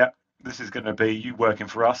partnership yet. This is going to be you working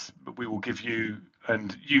for us, but we will give you,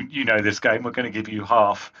 and you know this game, we're going to give you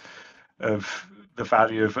half of the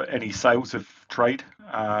value of any sales of trade,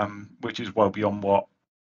 which is well beyond what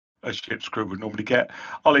a ship's crew would normally get.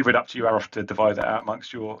 I'll leave it up to you, Aroth, to divide that out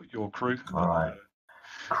amongst your crew. All right.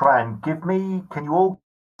 Cran, can you all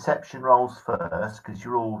perception rolls first, because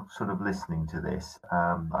you're all sort of listening to this.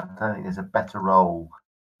 I don't think there's a better roll.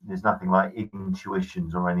 There's nothing like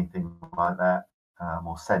intuitions or anything like that,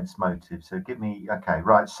 or sense motive. So give me, okay,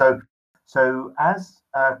 right. So as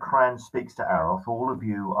Cran speaks to Aroth, all of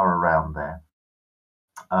you are around there.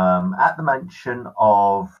 At the mention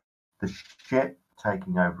of the ship,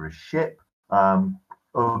 taking over a ship,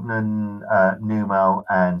 Ugnan, Numel,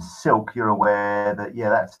 and Silk, you're aware that, yeah,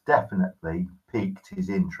 that's definitely piqued his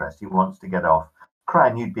interest. He wants to get off.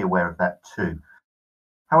 Cran, you'd be aware of that too.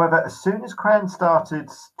 However, as soon as Cran started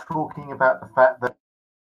talking about the fact that,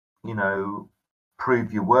 you know,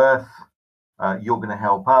 prove your worth, you're going to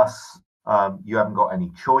help us, you haven't got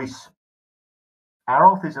any choice.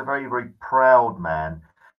 Aroth is a very, very proud man.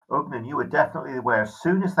 Ugnan, you were definitely aware, as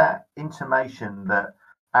soon as that intimation that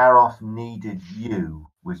Aroth needed you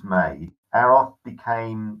was made, Aroth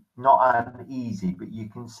became not uneasy, but you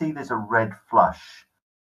can see there's a red flush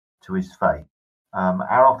to his face.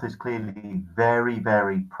 Aroth is clearly very,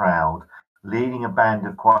 very proud, leading a band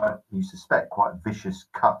of you suspect, quite vicious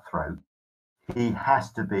cutthroat. He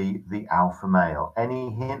has to be the alpha male.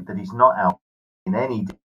 Any hint that he's not alpha in any,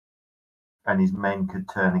 and his men could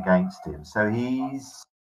turn against him. So he's,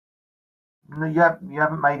 you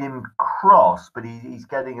haven't made him cross, but he's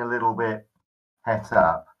getting a little bit het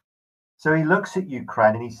up. So he looks at you,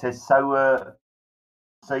 Cran, and he says, so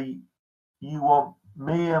you want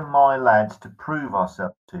me and my lads to prove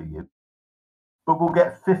ourselves to you, but we'll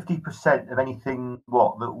get 50% of anything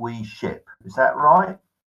that we ship. Is that right?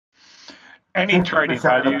 Any trading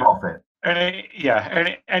value, profit.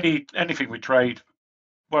 Anything we trade,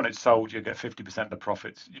 when it's sold, you get 50% of the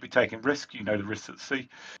profits. You'll be taking risk. You know the risks at sea.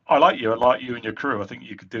 I like you and your crew. I think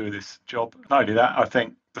you could do this job. Not only that, I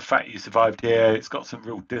think the fact you survived here, it's got some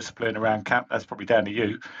real discipline around camp. That's probably down to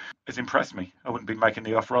you. It's impressed me. I wouldn't be making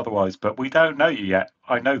the offer otherwise. But we don't know you yet.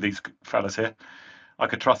 I know these fellas here. I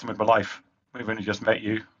could trust them with my life. We've only just met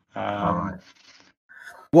you. All right.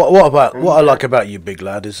 What I like about you, big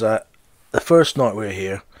lad, is that the first night we were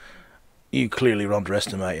here, you clearly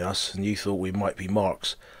underestimated us, and you thought we might be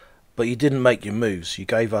marks, but you didn't make your moves. You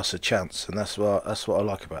gave us a chance, and that's what I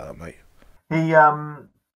like about that, mate.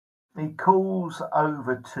 He calls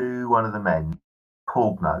over to one of the men,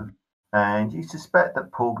 Porgno, and you suspect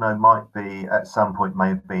that Porgno may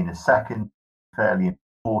have been a second fairly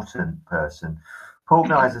important person.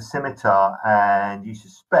 Porgno has a scimitar, and you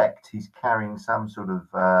suspect he's carrying some sort of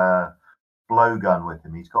blowgun with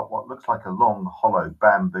him. He's got what looks like a long, hollow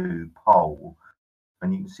bamboo pole,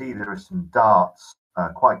 and you can see there are some darts,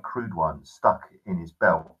 quite crude ones, stuck in his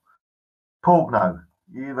belt. Porgno,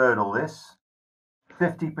 you've heard all this.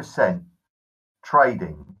 50%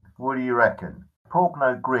 trading. What do you reckon?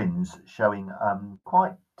 Porgno grins, showing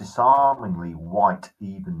quite disarmingly white,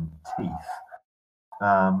 even teeth.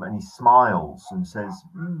 And he smiles and says,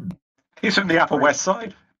 He's from the Upper West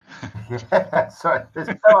Side. Yeah, sorry.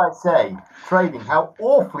 So I say, trading, how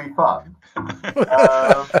awfully fun.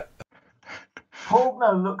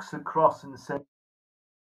 Porgno looks across and says,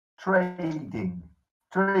 trading,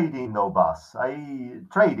 no boss.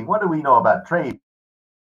 Trading, what do we know about trade?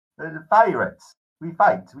 Pirates. We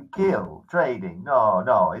fight, we kill. Trading,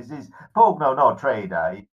 no. Is Porgno not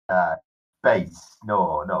trader? Base,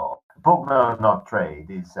 no. Porgno not trade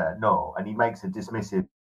is no. And he makes a dismissive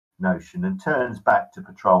notion and turns back to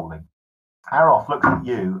patrolling. Aroth looks at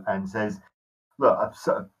you and says, look,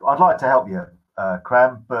 I'd like to help you,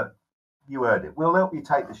 Cram, but you heard it. We'll help you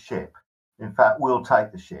take the ship. In fact, we'll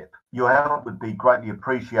take the ship. Your help would be greatly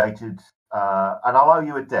appreciated, and I'll owe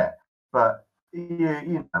you a debt. But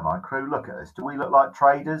you know my crew, look at us. Do we look like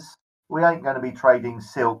traders? We ain't going to be trading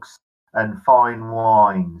silks and fine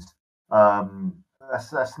wines.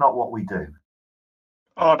 That's not what we do.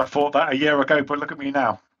 Oh, I'd have thought that a year ago, but look at me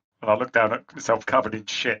now. And I look down at myself covered in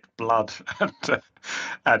shit, blood,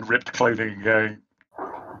 and ripped clothing and going,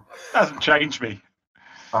 hasn't changed me.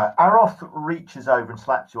 Aroth reaches over and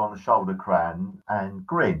slaps you on the shoulder, Cran, and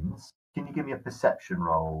grins. Can you give me a perception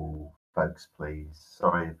roll, folks, please?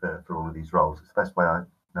 Sorry for all of these rolls. It's the best way I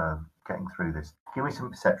know getting through this. Give me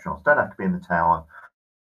some perception rolls. Don't have to be in the tower.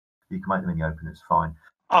 You can make them in the open. It's fine.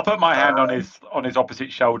 I'll put my hand on his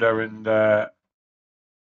opposite shoulder, and I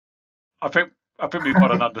think we've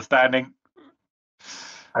got an understanding.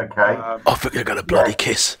 Okay. I think you're going to bloody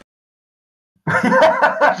kiss.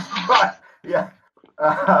 Right. Yeah.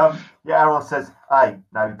 Aroth says, "Hey,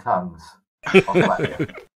 no tongues." I'll slap you.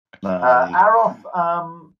 Aroth,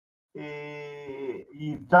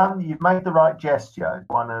 you've made the right gesture.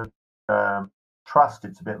 One of trust.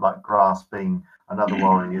 It's a bit like grasping another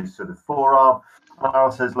warrior's sort of forearm.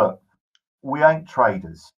 Aroth says, "Look, we ain't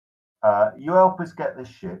traders. You help us get this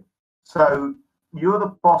ship. So you're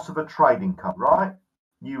the boss of a trading company, right?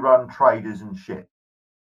 You run traders and shit."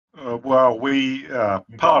 Well, we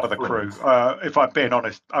part of the crew. If I'm being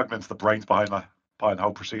honest, Uglin's the brains behind the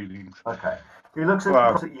whole proceedings. Okay. He looks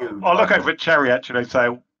across at you. I'll look over at Cherry actually and say,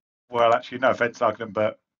 "Well, actually, no offense, Uglin,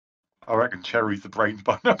 but I reckon Cherry's the brains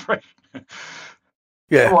behind the operation."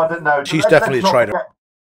 Yeah. Oh, I don't know. She's definitely a trader.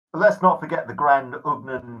 Let's not forget the grand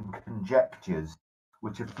Ugnan conjectures,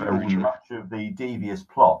 which have fueled much of the devious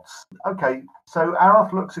plots. Okay, so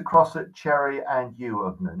Aroth looks across at Cherry and you,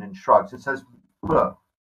 Ugnan, and shrugs and says, "Look,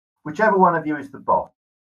 whichever one of you is the boss,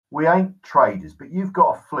 we ain't traders, but you've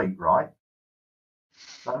got a fleet, right?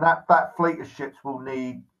 And that fleet of ships will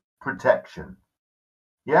need protection.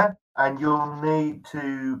 Yeah? And you'll need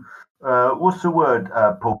to, what's the word,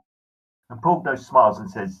 Paul?" And Paul goes smiles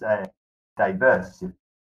and says, diversive.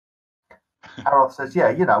 Aroth says,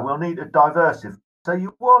 "Yeah, we'll need a diversive. So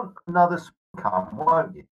you want another income,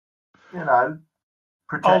 won't you?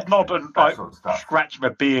 Protection." I'll nod and sort of scratch my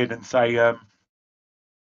beard and say, "Don't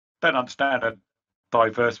understand a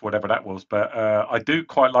diverse whatever that was, but I do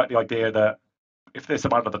quite like the idea that if there's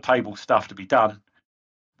some under the table stuff to be done,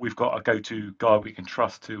 we've got a go-to guy we can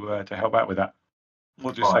trust to help out with that."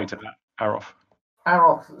 What do you say to that, Aroth?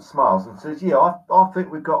 Aroth smiles and says, "Yeah, I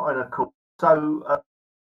think we've got an accord." So,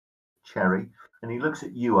 Cherry, and he looks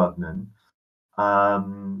at you, Ugnan,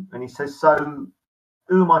 and he says, "So,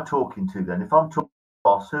 who am I talking to then? If I'm talking to the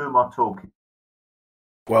boss, who am I talking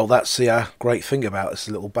to?" Well, that's the great thing about this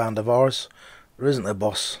little band of ours. There isn't a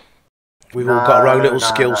boss. We've all got our own little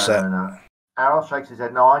skill set. No. Aroth shakes his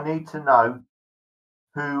head. "No, I need to know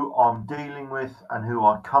who I'm dealing with and who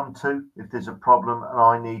I come to if there's a problem, and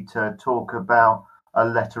I need to talk about a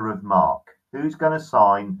letter of marque. Who's going to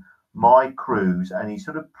sign my cruise?" And he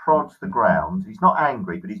sort of prods the ground. He's not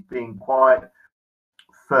angry, but he's being quite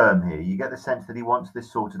firm here. You get the sense that he wants this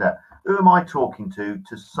sorted out. Who am I talking to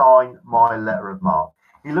sign my letter of marque?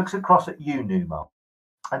 He looks across at you, Numa,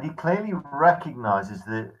 and he clearly recognizes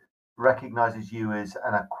you as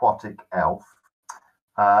an aquatic elf.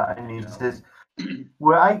 And he says,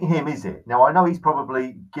 "Well, ain't him, is it? Now, I know he's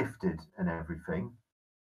probably gifted and everything,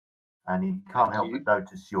 and he can't help but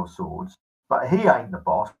notice your swords, but he ain't the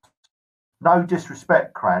boss. No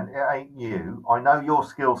disrespect, Cran, it ain't you. I know your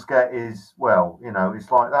skill set is, well, it's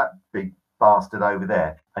like that big bastard over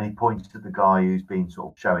there." And he points to the guy who's been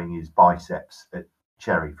sort of showing his biceps at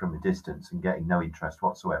Cherry from a distance and getting no interest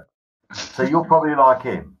whatsoever. So you're probably like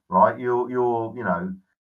him, right? You're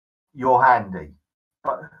handy.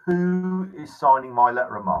 But who is signing my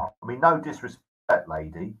letter of marque? I mean, no disrespect,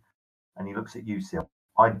 lady. And he looks at you, Sil.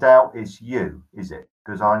 I doubt it's you, is it?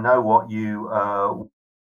 Because I know what you,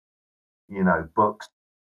 books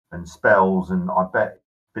and spells, and I bet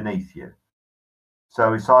beneath you.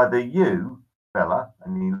 So it's either you, fella,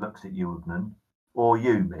 and he looks at you, Ugnan, or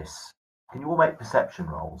you, miss. Can you all make perception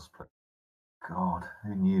rolls, please? God,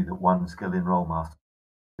 who knew that one skill in Rolemaster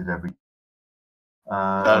did every...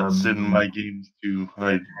 That's in my games too.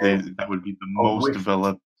 That would be the most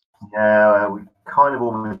developed. Yeah, we kind of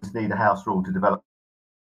almost need a house rule to develop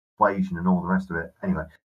equation and all the rest of it. Anyway,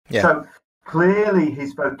 So clearly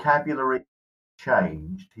his vocabulary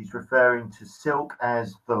changed. He's referring to Silk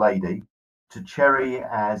as the lady, to Cherry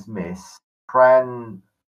as Miss, Cran,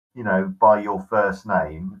 by your first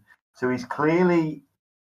name. So he's clearly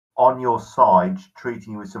on your side,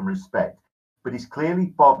 treating you with some respect. but he's clearly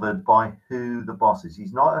bothered by who the boss is.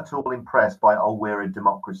 He's not at all impressed by, oh, we're a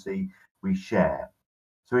democracy, we share.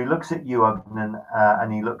 So he looks at you, Ugnan,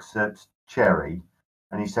 and he looks at Cherry,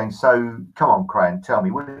 and he's saying, so come on, Cran, tell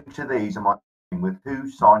me, which of these am I with?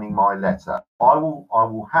 Who's signing my letter? I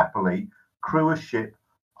will happily crew a ship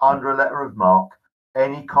under a letter of marque.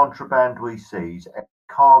 Any contraband we seize, any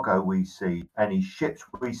cargo we see, any ships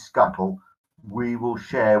we scuttle, we will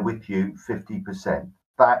share with you 50%.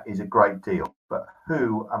 That is a great deal. But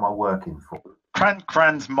who am I working for?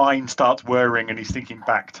 Cran's mind starts whirring, and he's thinking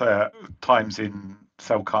back to times in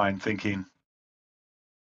Selkai and thinking,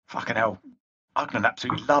 fucking hell, Ugnan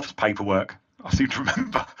absolutely loves paperwork. I seem to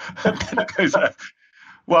remember. And then it goes,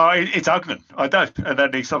 well, it's Ugnan. I don't. And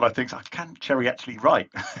then he sort of thinks, can Cherry actually write?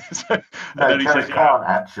 No, Cherry can't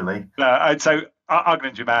actually. And so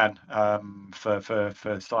Ugnan's your man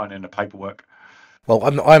for signing the paperwork. Well,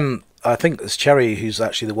 I think it's Cherry who's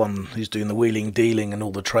actually the one who's doing the wheeling, dealing, and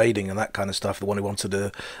all the trading and that kind of stuff. The one who wanted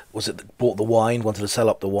to, bought the wine, wanted to sell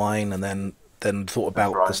up the wine, and then thought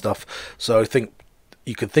about the stuff. So I think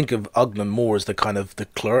you could think of Ugnan more as the kind of the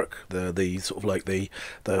clerk, the sort of like the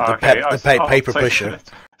paper pusher.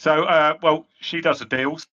 So, well, she does the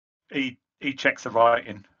deals. He checks the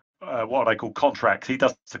writing. What are they called? Contracts. He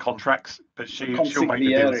does the contracts, but she'll make the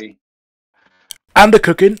deals. And the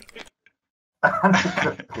cooking. All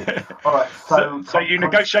right, so you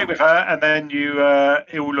negotiate with her, and then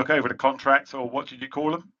it will look over the contracts, or what did you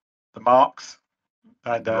call them? The marks,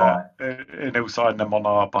 and he'll sign them on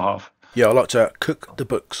our behalf. Yeah, I like to cook the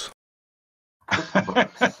books. Okay.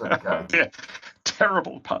 Yeah,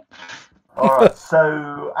 terrible pun. All right,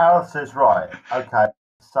 so Al says, right, okay,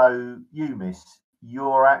 so you, miss,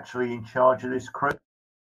 you're actually in charge of this crew.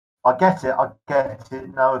 I get it,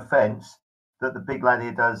 no offence that the big lad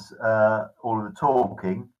here does all of the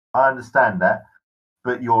talking. I understand that,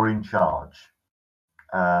 but you're in charge.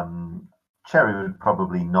 Cherry would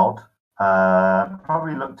probably nod.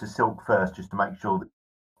 Probably look to Silk first just to make sure that he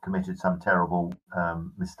committed some terrible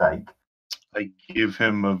mistake. I give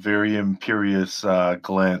him a very imperious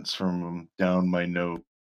glance from down my nose,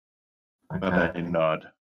 but I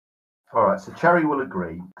nod. All right, so Cherry will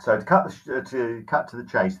agree. So to cut to the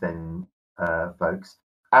chase, then, folks,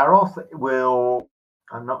 Aroth will,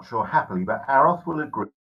 I'm not sure happily, but Aroth will agree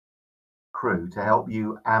crew to help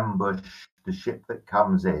you ambush the ship that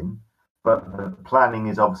comes in. But the planning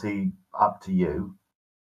is obviously up to you.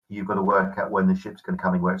 You've got to work out when the ship's going to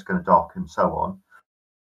come in, where it's going to dock, and so on.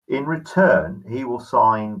 In return, he will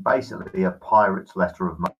sign basically a pirate's letter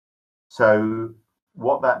of marque. So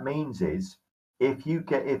what that means is, if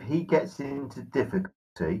he gets into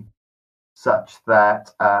difficulty, such that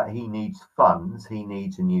he needs funds, he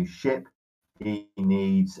needs a new ship, he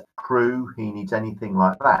needs crew, he needs anything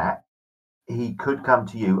like that, he could come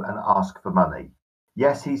to you and ask for money.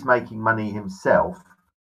 Yes, he's making money himself,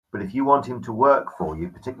 but if you want him to work for you,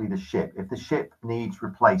 particularly the ship, if the ship needs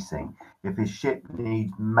replacing, if his ship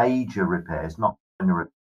needs major repairs, not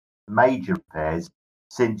major repairs,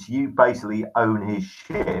 since you basically own his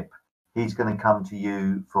ship, he's going to come to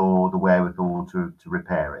you for the wherewithal to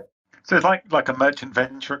repair it. So it's like a merchant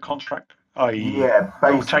venture contract. Yeah,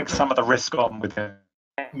 basically. You'll take some of the risk on with him.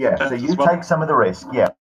 Yeah, so you take some of the risk. Yeah.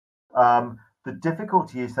 The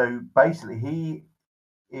difficulty is, though, basically he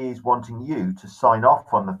is wanting you to sign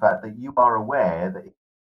off on the fact that you are aware that he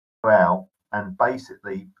go out and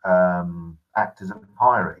basically act as a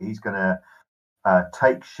pirate. He's going to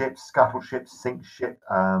take ships, scuttle ships, sink ships,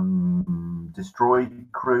 destroy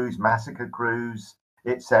crews, massacre crews,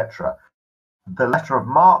 etc. The letter of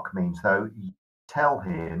marque means, though, you tell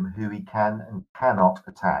him who he can and cannot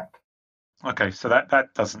attack. Okay, so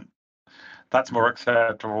that's more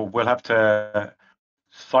acceptable. We'll have to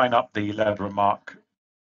sign up the letter of marque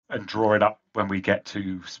and draw it up when we get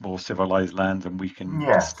to more civilized lands, and we can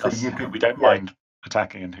discuss who we don't mind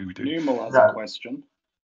attacking and who we do. Numal has a question.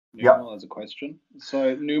 Numal has a question.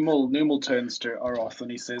 So Numal turns to Aroth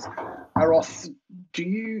and he says, Aroth, do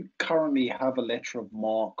you currently have a letter of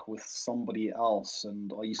marque with somebody else?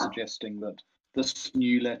 And are you suggesting that this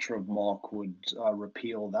new letter of marque would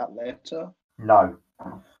repeal that letter? No.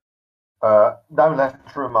 No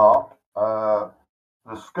letter of marque.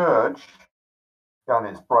 The Scourge and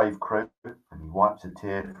its brave crew, and he wipes a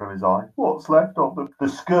tear from his eye. What's left of the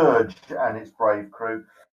Scourge and its brave crew?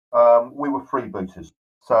 We were freebooters,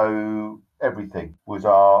 so everything was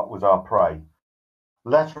our prey.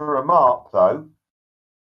 Letter of marque, though,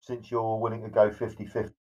 since you're willing to go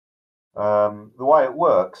 50-50, the way it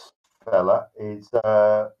works, fella, is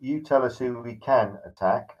you tell us who we can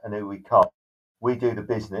attack and who we can't. We do the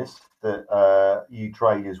business that you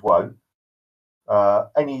traders won't.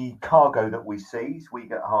 Any cargo that we seize, we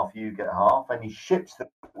get half, you get half. Any ships that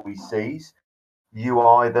we seize, you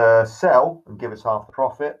either sell and give us half the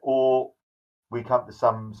profit, or we come to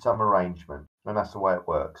some arrangement, and that's the way it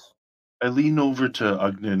works. I lean over to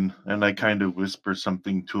Ugnan and I kind of whisper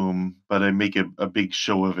something to him, but I make a big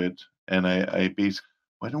show of it, and I basically,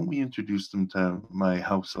 why don't we introduce them to my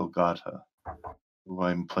house Elgata, who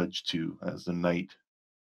I'm pledged to as a knight.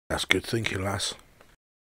 That's good thinking, lass.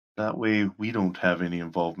 That way we don't have any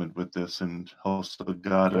involvement with this, and House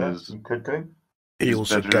Elgata is, you could do. He is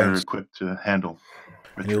also better gains. equipped to handle.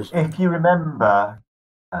 If you remember,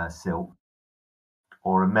 Silk,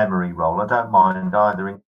 or a memory roll, I don't mind either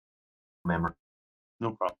in memory.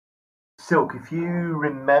 No problem. Silk, if you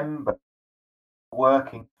remember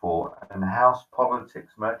working for and house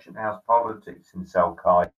politics, merchant house politics in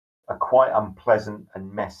Selkai are quite unpleasant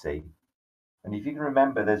and messy. And if you can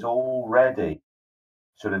remember, there's already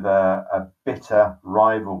sort of a bitter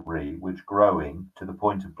rivalry which growing to the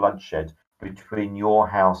point of bloodshed between your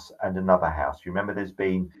house and another house. You remember there's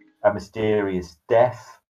been a mysterious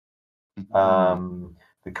death,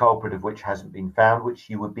 the culprit of which hasn't been found, which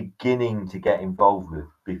you were beginning to get involved with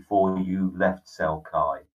before you left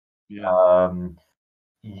Selkai. Yeah.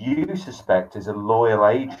 You suspect as a loyal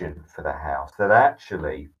agent for the house that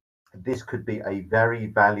actually this could be a very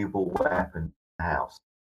valuable weapon in the house.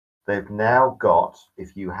 They've now got,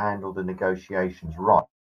 if you handle the negotiations right,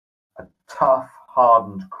 a tough,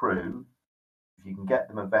 hardened crew. If you can get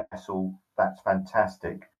them a vessel, that's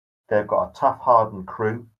fantastic. They've got a tough, hardened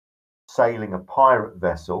crew sailing a pirate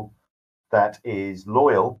vessel that is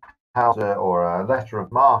loyal, or a letter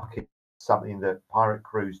of marque, something that pirate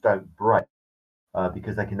crews don't break.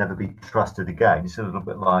 Because they can never be trusted again. It's a little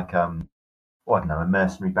bit like, I don't know, a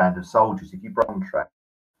mercenary band of soldiers. If you break contract,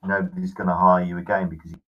 nobody's going to hire you again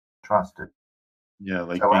because you're trusted. Yeah,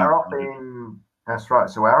 like so Arothin, that's right.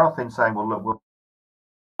 So Arothin saying, well, look,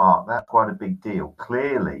 Mark, that's quite a big deal.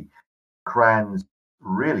 Clearly, Cran's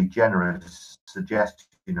really generous suggestion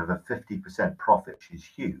of a 50% profit, which is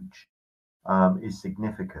huge, is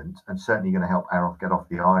significant and certainly going to help Aroth get off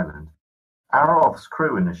the island. Aroth's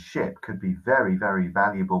crew in a ship could be very, very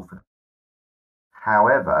valuable for.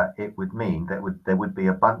 However, it would mean that there would be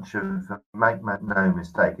a bunch of, make no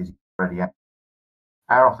mistake, as you already have,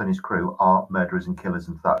 Aroth and his crew are murderers and killers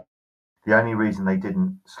and thugs. The only reason they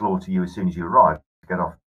didn't slaughter you as soon as you arrived to get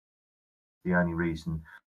off, the only reason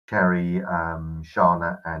Cherry,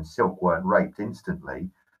 Shana, and Silk weren't raped instantly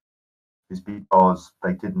is because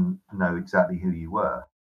they didn't know exactly who you were.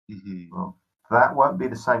 Well, that won't be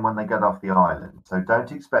the same when they get off the island. So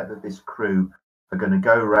don't expect that this crew are going to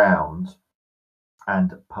go round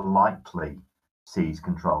and politely seize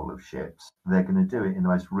control of ships. They're going to do it in the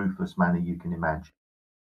most ruthless manner you can imagine.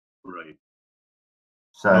 Right.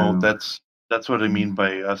 So no, that's what I mean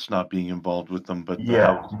by us not being involved with them. But you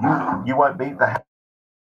won't beat the house.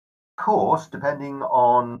 Of course, depending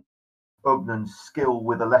on Ugnan's skill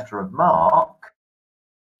with a letter of marque,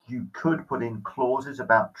 you could put in clauses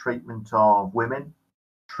about treatment of women,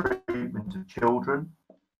 treatment of children.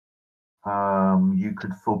 You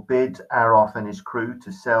could forbid Aroth and his crew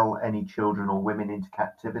to sell any children or women into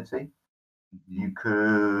captivity. You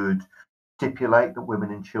could stipulate that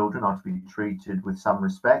women and children are to be treated with some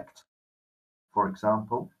respect, for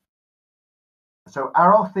example. So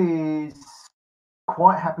Aroth is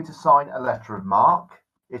quite happy to sign a letter of marque.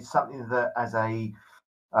 It's something that, as a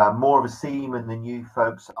more of a seaman than you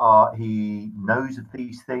folks are, he knows of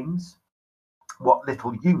these things. What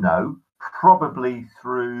little you know, probably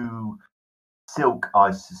through Silk,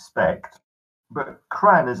 I suspect. But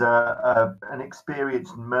Cran is an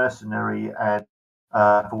experienced mercenary and,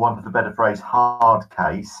 for want of a better phrase, hard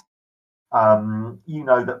case. You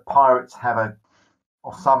know that pirates have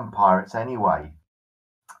or some pirates anyway,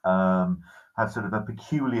 have sort of a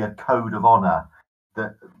peculiar code of honor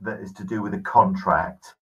that is to do with a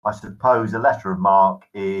contract. I suppose a letter of marque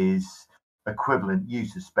is equivalent, you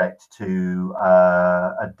suspect, to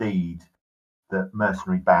a deed that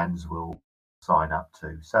mercenary bands will sign up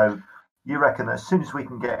to. So you reckon that as soon as we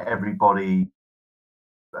can get everybody,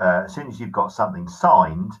 as soon as you've got something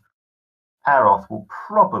signed, Aroth will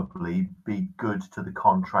probably be good to the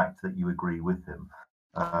contract that you agree with him.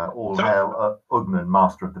 All hail Ugnan,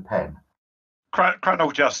 master of the pen. Cran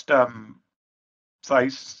will just say,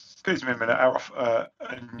 excuse me a minute, Aroth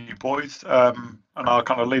and you boys, and I'll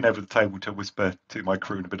kind of lean over the table to whisper to my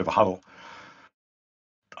crew in a bit of a huddle.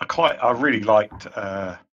 I really liked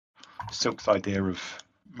Silk's idea of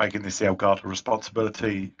making this the Elgata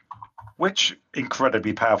responsibility. Which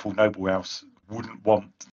incredibly powerful noble house wouldn't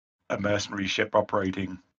want a mercenary ship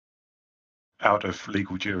operating out of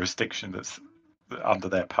legal jurisdiction that's under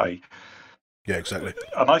their pay. Yeah, exactly.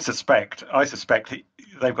 And I suspect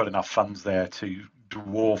they've got enough funds there to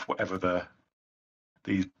dwarf whatever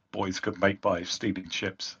these boys could make by stealing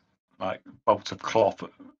ships, like bolts of cloth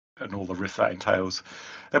and all the risk that entails.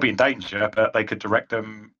 They'll be in danger, but they could direct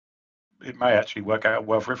them. It may actually work out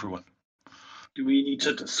well for everyone. Do we need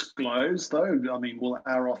to disclose, though? I mean, will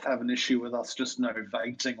Aroth have an issue with us just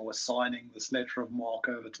novating or assigning this letter of marque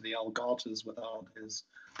over to the Algarters without his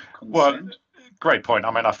consent? Well, great point.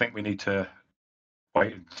 I mean, I think we need to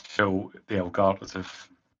wait until the Algarters have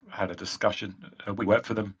had a discussion. We work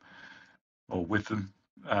for them or with them.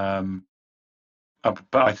 But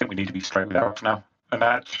I think we need to be straight with Aroth now. And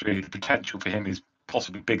actually, the potential for him is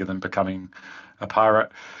possibly bigger than becoming a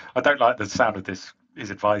pirate. I don't like the sound of this.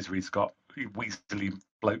 His advisory's got weaselly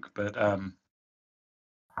bloke, but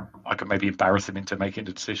I could maybe embarrass him into making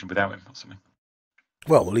a decision without him or something.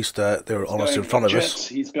 Well, at least they're honest in front of us.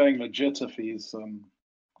 He's going legit if he's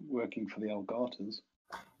working for the Algarters.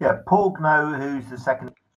 Yeah, Porgno, who's the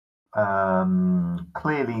second,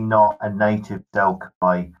 clearly not a native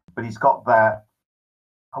Delkai, but he's got that,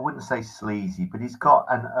 I wouldn't say sleazy, but he's got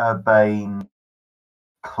an urbane,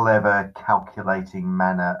 clever, calculating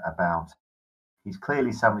manner about him. He's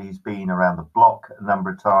clearly somebody who's been around the block a number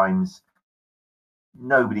of times.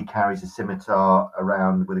 Nobody carries a scimitar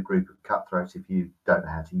around with a group of cutthroats if you don't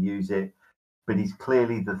know how to use it, but he's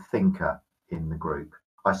clearly the thinker in the group.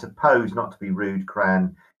 I suppose, not to be rude,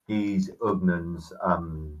 Cran, he's Ugnan's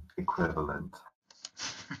equivalent.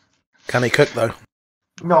 Can he cook, though?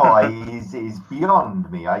 No, he's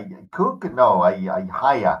beyond me. I cook? No, I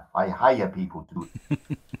hire people to do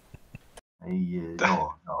it.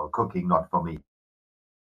 No, cooking not for me.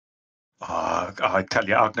 I tell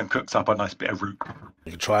you, Agnan cooks up a nice bit of root.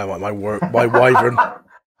 You can try my wyvern.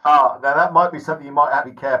 Now that might be something you might have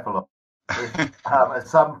to be careful of. If, at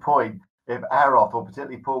some point, if Aroth or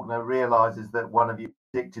particularly Porgno realises that one of you is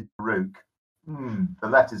addicted to rook, the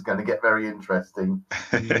letter's going to get very interesting.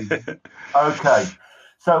 Okay,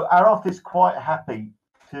 so Aroth is quite happy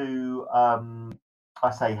to.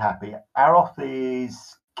 I say happy. Aroth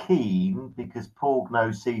is keen because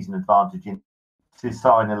Porgno sees an advantage in to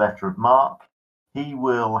sign a letter of marque. He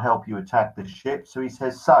will help you attack the ship. So he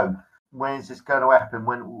says, so when is this going to happen?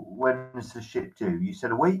 When is the ship due? You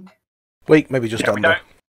said a week? Week, maybe just under.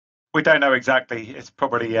 We don't know exactly. It's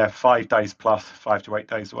probably 5 days plus, 5 to 8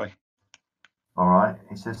 days away. All right.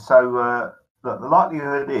 He says, so look, the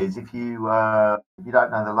likelihood is if you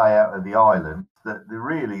don't know the layout of the island, that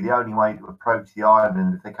really the only way to approach the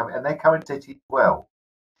island if they come and they come in city as well.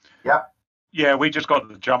 Yep. Yeah, we just got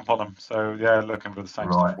the jump on them, so yeah, looking for the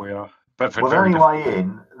same stuff we are. But for the only way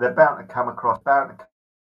in, they're bound to come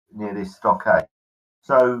near this stockade.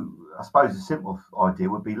 So I suppose a simple idea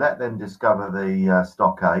would be let them discover the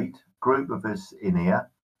stockade. Group of us in here,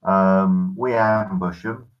 we ambush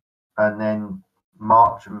them, and then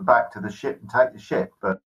march them back to the ship and take the ship.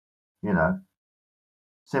 But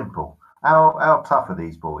simple. How tough are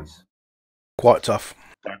these boys? Quite tough.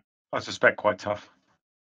 I suspect quite tough.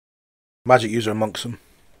 Magic user amongst them.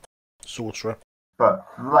 Sorcerer. But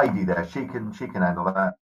the lady there, she can handle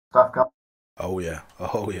that stuff. Oh yeah.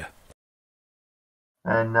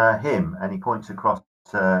 And him, and he points across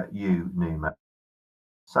to you, Numa.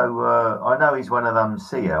 So I know he's one of them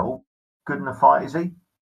CL. Good in a fight, is he?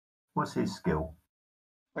 What's his skill?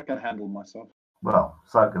 I can handle myself. Well,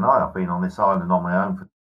 so can I. I've been on this island on my own.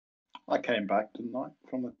 I came back, didn't I,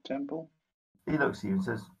 from the temple? He looks at you and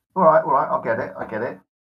says, all right, I get it.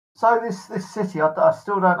 So this city, I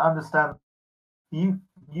still don't understand. You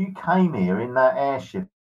came here in that airship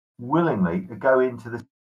willingly to go into the.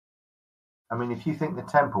 I mean, if you think the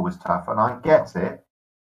temple was tough, and I get it,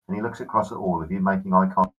 and he looks across at all of you, making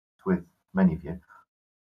eye contact with many of you.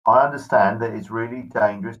 I understand that it's really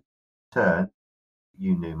dangerous to turn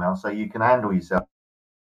you, Numel, so you can handle yourself.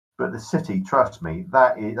 But the city, trust me,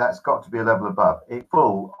 that's got to be a level above. It's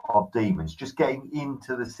full of demons. Just getting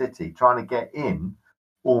into the city, trying to get in,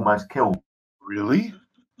 almost killed. Really?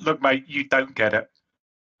 Look, mate, you don't get it.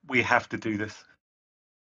 We have to do this.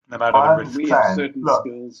 No matter I the risk. We have certain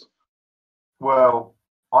skills. Well,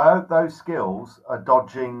 I hope those skills are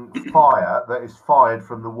dodging fire that is fired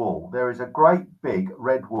from the wall. There is a great big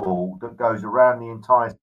red wall that goes around the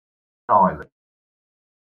entire island.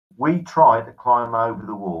 We tried to climb over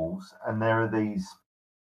the walls, and there are these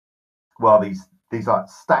like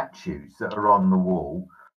statues that are on the wall,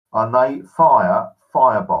 and they fire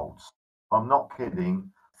firebolts. I'm not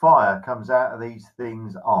kidding. Fire comes out of these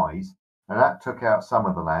things' eyes, and that took out some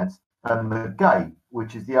of the lads. And the gate,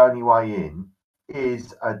 which is the only way in,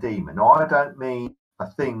 is a demon. Now, I don't mean a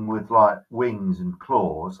thing with like wings and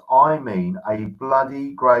claws. I mean a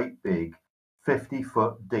bloody great big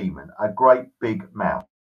 50-foot demon, a great big mouth.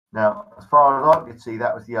 Now, as far as I could see,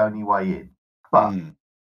 that was the only way in. But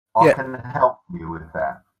I can help you with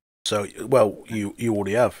that. So, well, you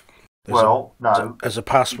already have. There's a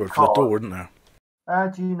password for the door, isn't there? How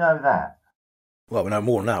do you know that? Well, we know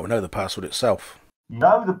more now. We know the password itself. You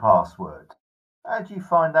know the password. How do you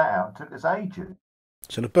find that out? It took us ages.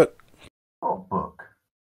 It's in a book. What book?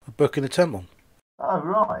 A book in the temple. Oh,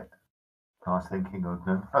 right. I was thinking of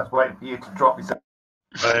them. I was waiting for you to drop me something.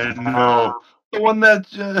 I know. The one that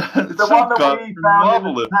the one that we found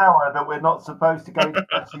in the tower that we're not supposed to go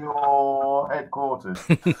to your headquarters.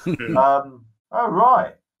 Oh,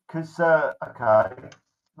 right. Because, okay.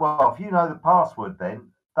 Well, if you know the password,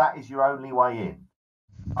 then that is your only way in.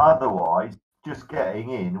 Otherwise, just getting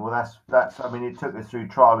in, well, that's. I mean, it took us through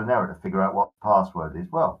trial and error to figure out what the password is.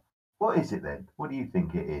 Well, what is it then? What do you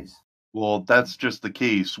think it is? Well, that's just the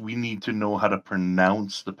case. We need to know how to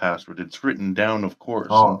pronounce the password. It's written down, of course,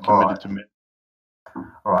 and committed to me.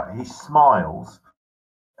 All right. He smiles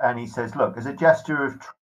and he says, "Look, as a gesture of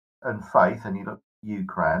and faith," and he looks at you,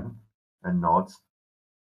 Cran, and nods.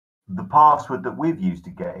 The password that we've used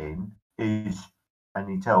to get in is, and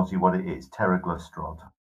he tells you what it is, Terraglustrod,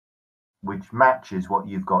 which matches what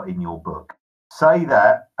you've got in your book. Say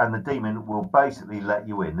that, and the demon will basically let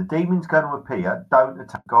you in. The demon's going to appear. Don't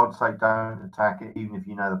attack. God's sake, don't attack it. Even if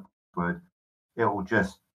you know the password, it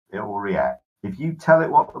will react. If you tell it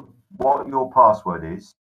what your password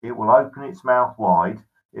is, it will open its mouth wide.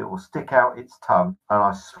 It will stick out its tongue, and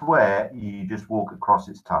I swear you just walk across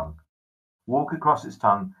its tongue. Walk across its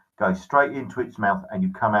tongue, go straight into its mouth, and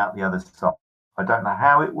you come out the other side. I don't know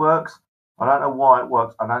how it works. I don't know why it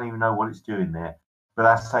works. I don't even know what it's doing there. But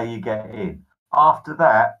that's how you get in. After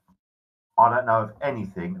that, I don't know of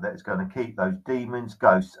anything that's going to keep those demons,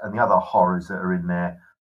 ghosts, and the other horrors that are in there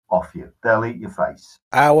off you. They'll eat your face.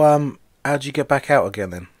 How'd you get back out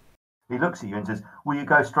again then? He looks at you and says, "Will you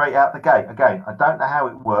go straight out the gate?" Again, I don't know how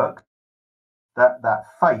it works. That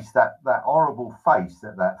face, that horrible face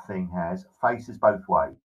that thing has, faces both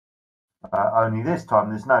ways. Only this time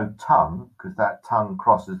there's no tongue, because that tongue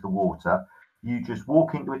crosses the water. You just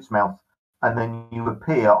walk into its mouth, and then you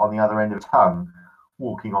appear on the other end of the tongue,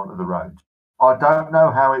 walking onto the road. I don't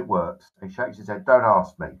know how it works. He shakes his head. Don't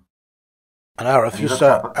ask me. And Arif, he looks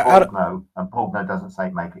up at Pogno, and Pogno doesn't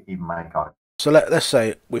say even make eye. So let's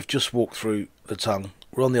say we've just walked through the tongue.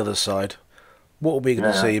 We're on the other side. What are we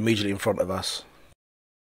going to see immediately in front of us?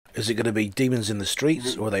 Is it going to be demons in the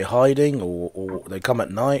streets, or are they hiding, or they come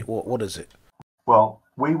at night? What is it? Well,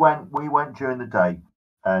 we went during the day,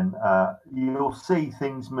 and you'll see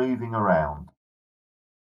things moving around,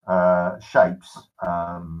 shapes.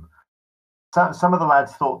 Some of the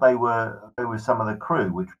lads thought they were some of the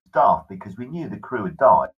crew, which was daft because we knew the crew had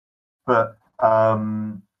died. But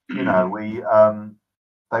you know,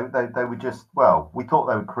 they were just, well, we thought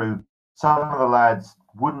they were crew. Some of the lads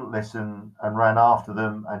wouldn't listen and ran after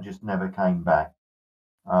them and just never came back.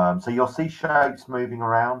 So you'll see shapes moving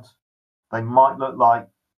around. They might look like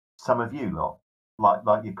some of you lot,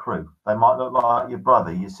 like your crew. They might look like your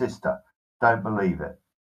brother, your sister. Don't believe it.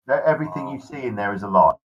 Everything you see in there is a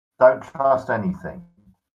lie. Don't trust anything.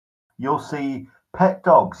 You'll see pet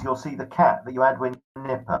dogs. You'll see the cat that you had when you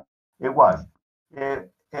nipper. It won't.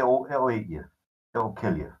 It'll eat you. It'll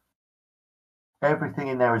kill you. Everything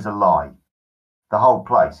in there is a lie. The whole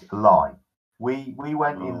place, a lie. We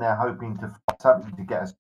went in there hoping to find something to get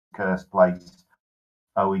us cursed place.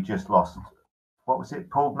 Oh, we just lost. What was it,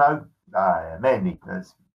 Paul? No, many.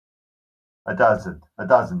 A dozen,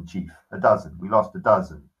 Chief. A dozen. We lost a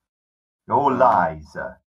dozen. All lies.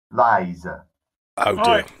 Oh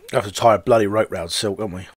dear. We have to tie a bloody rope round silk,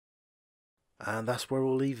 don't we? And that's where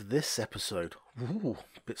we'll leave this episode. Ooh,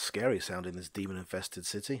 a bit scary sounding, this demon-infested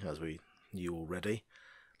city, as we knew already.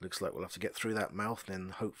 Looks like we'll have to get through that mouth, then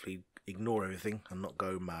hopefully ignore everything and not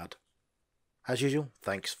go mad. As usual,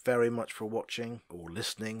 thanks very much for watching, or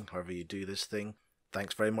listening, however you do this thing.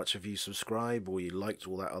 Thanks very much if you subscribe, or you liked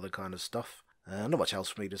all that other kind of stuff. Not much else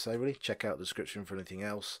for me to say, really. Check out the description for anything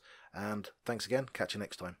else. And thanks again. Catch you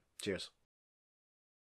next time. Cheers.